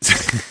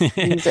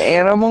these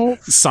animals.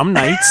 Some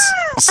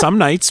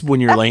nights when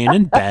you're laying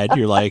in bed,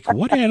 you're like,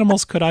 what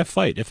animals could I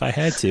fight if I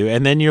had to?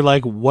 And then you're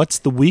like, what's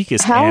the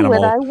weakest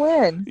animal? How would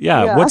I win?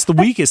 Yeah, what's the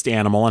weakest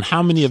animal, and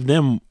how many of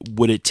them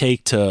would it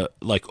take to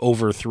like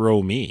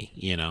overthrow me?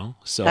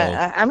 So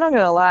I'm not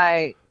gonna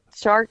lie,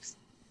 sharks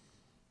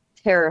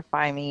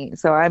terrify me,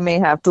 so I may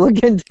have to look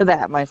into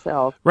that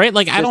myself. Right?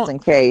 Like in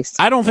case.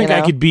 I don't think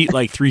I could beat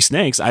like 3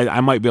 snakes. I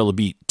might be able to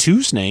beat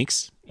 2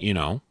 snakes,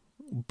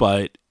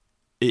 but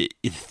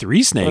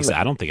 3 snakes,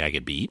 I don't think I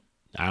could beat.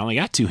 I only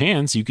got 2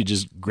 hands. You could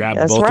just grab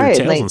both their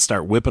tails and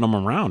start whipping them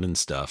around and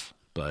stuff.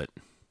 But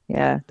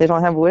yeah, they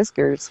don't have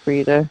whiskers for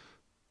you to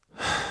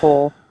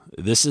pull.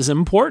 This is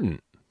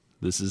important.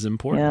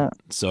 Yeah.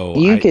 So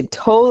you could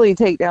totally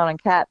take down a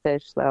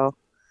catfish, though.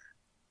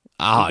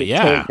 Oh,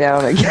 yeah. Take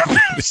down a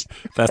catfish.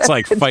 That's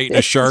like fighting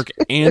a shark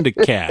and a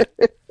cat.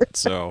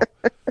 So,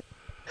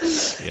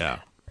 yeah.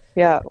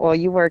 Yeah, well,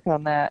 you work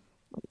on that.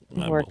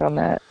 On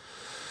that.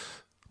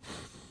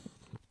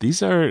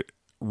 These are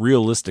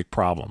realistic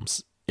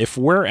problems. If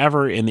we're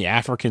ever in the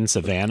African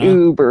savannah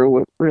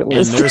uber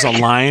realistic, and there's a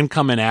lion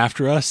coming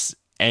after us,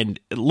 and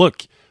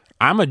look,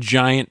 I'm a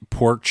giant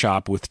pork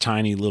chop with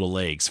tiny little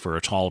legs for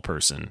a tall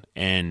person,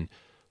 and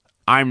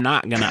I'm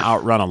not going to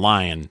outrun a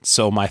lion.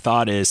 So my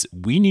thought is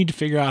we need to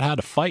figure out how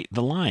to fight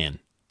the lion,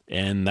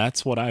 and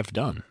that's what I've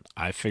done.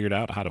 I figured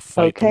out how to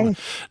fight. Okay.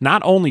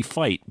 Not only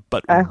fight,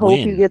 but I hope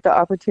you get the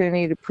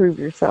opportunity to prove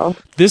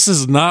yourself. This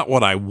is not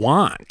what I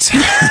want.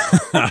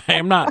 I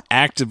am not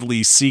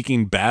actively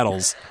seeking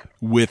battles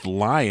with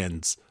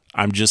lions.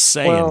 I'm just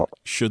saying,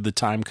 should the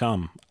time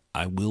come,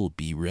 I will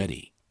be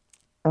ready.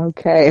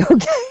 Okay.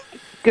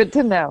 Good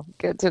to know.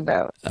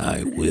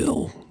 I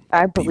will.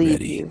 I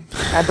believe you.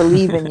 I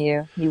believe in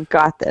you. You've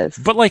got this.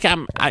 But like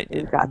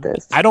you've got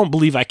this. I don't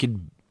believe I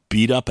could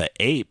beat up an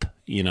ape,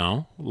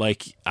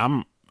 Like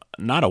I'm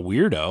not a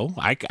weirdo.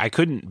 I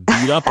couldn't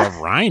beat up a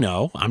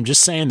rhino. I'm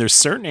just saying there's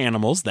certain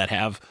animals that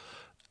have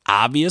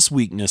obvious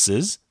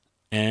weaknesses,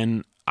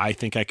 and I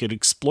think I could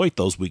exploit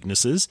those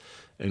weaknesses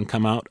and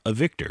come out a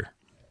victor.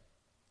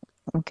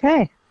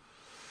 Okay.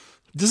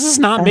 Does this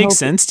not make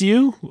sense to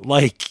you?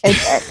 Like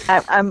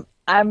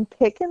I'm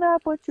picking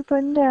up what you're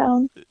putting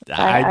down.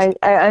 I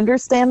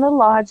understand the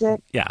logic.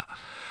 Yeah.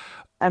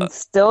 I'm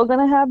still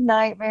gonna have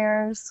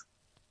nightmares.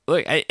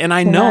 Like,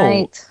 I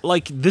know,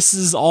 like, this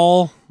is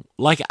all,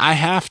 like, I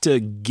have to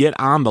get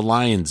on the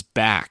lion's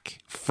back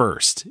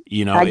first,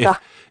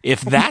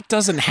 if that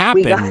doesn't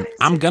happen,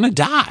 I'm going to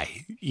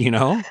die,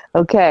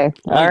 Okay.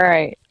 All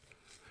right.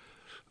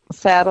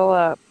 Saddle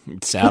up.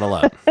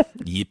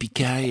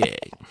 Yippee-ki-yay.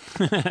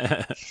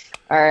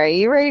 All right.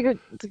 You ready to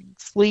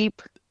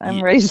sleep?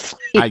 I'm ready to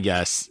sleep. I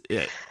guess.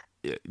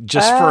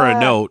 Just for a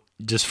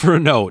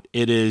note,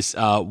 it is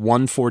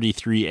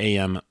 1:43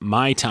 a.m.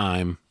 my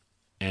time.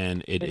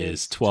 And it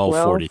is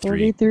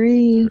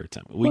 12:43.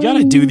 We got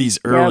to do these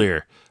earlier.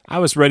 Yep. I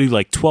was ready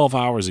like 12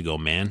 hours ago,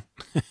 man.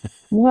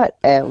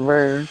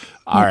 Whatever.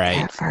 All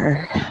right.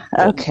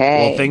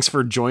 Okay. Well, thanks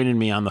for joining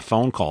me on the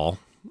phone call.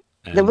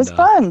 And, it was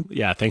fun.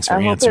 Yeah, thanks for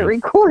answering. I hope it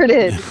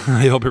recorded.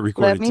 I hope it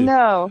recorded too.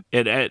 Let me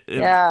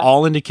know.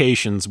 All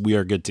indications, we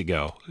are good to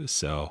go.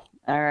 So.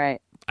 All right.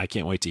 I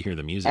can't wait to hear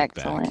the music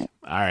back. All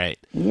right.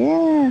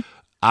 Yeah.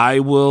 I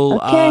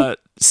will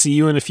see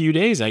you in a few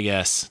days, I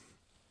guess.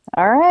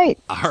 All right.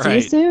 See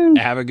you soon.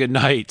 Have a good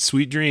night.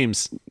 Sweet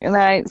dreams. Good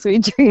night.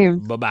 Sweet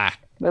dreams. Bye-bye.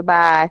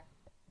 Bye-bye.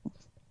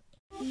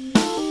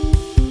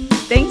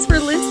 Thanks for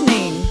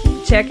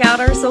listening. Check out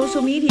our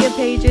social media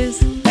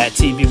pages. At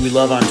TV We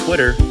Love on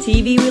Twitter.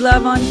 TV We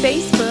Love on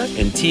Facebook.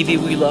 And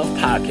TV We Love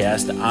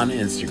Podcast on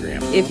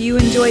Instagram. If you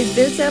enjoyed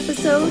this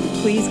episode,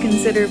 please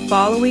consider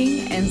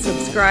following and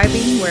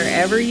subscribing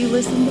wherever you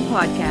listen to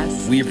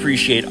podcasts. We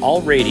appreciate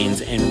all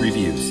ratings and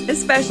reviews.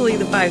 Especially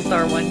the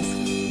 5-star ones.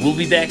 We'll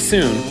be back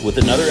soon with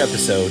another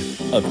episode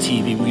of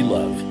TV We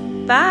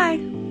Love.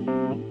 Bye.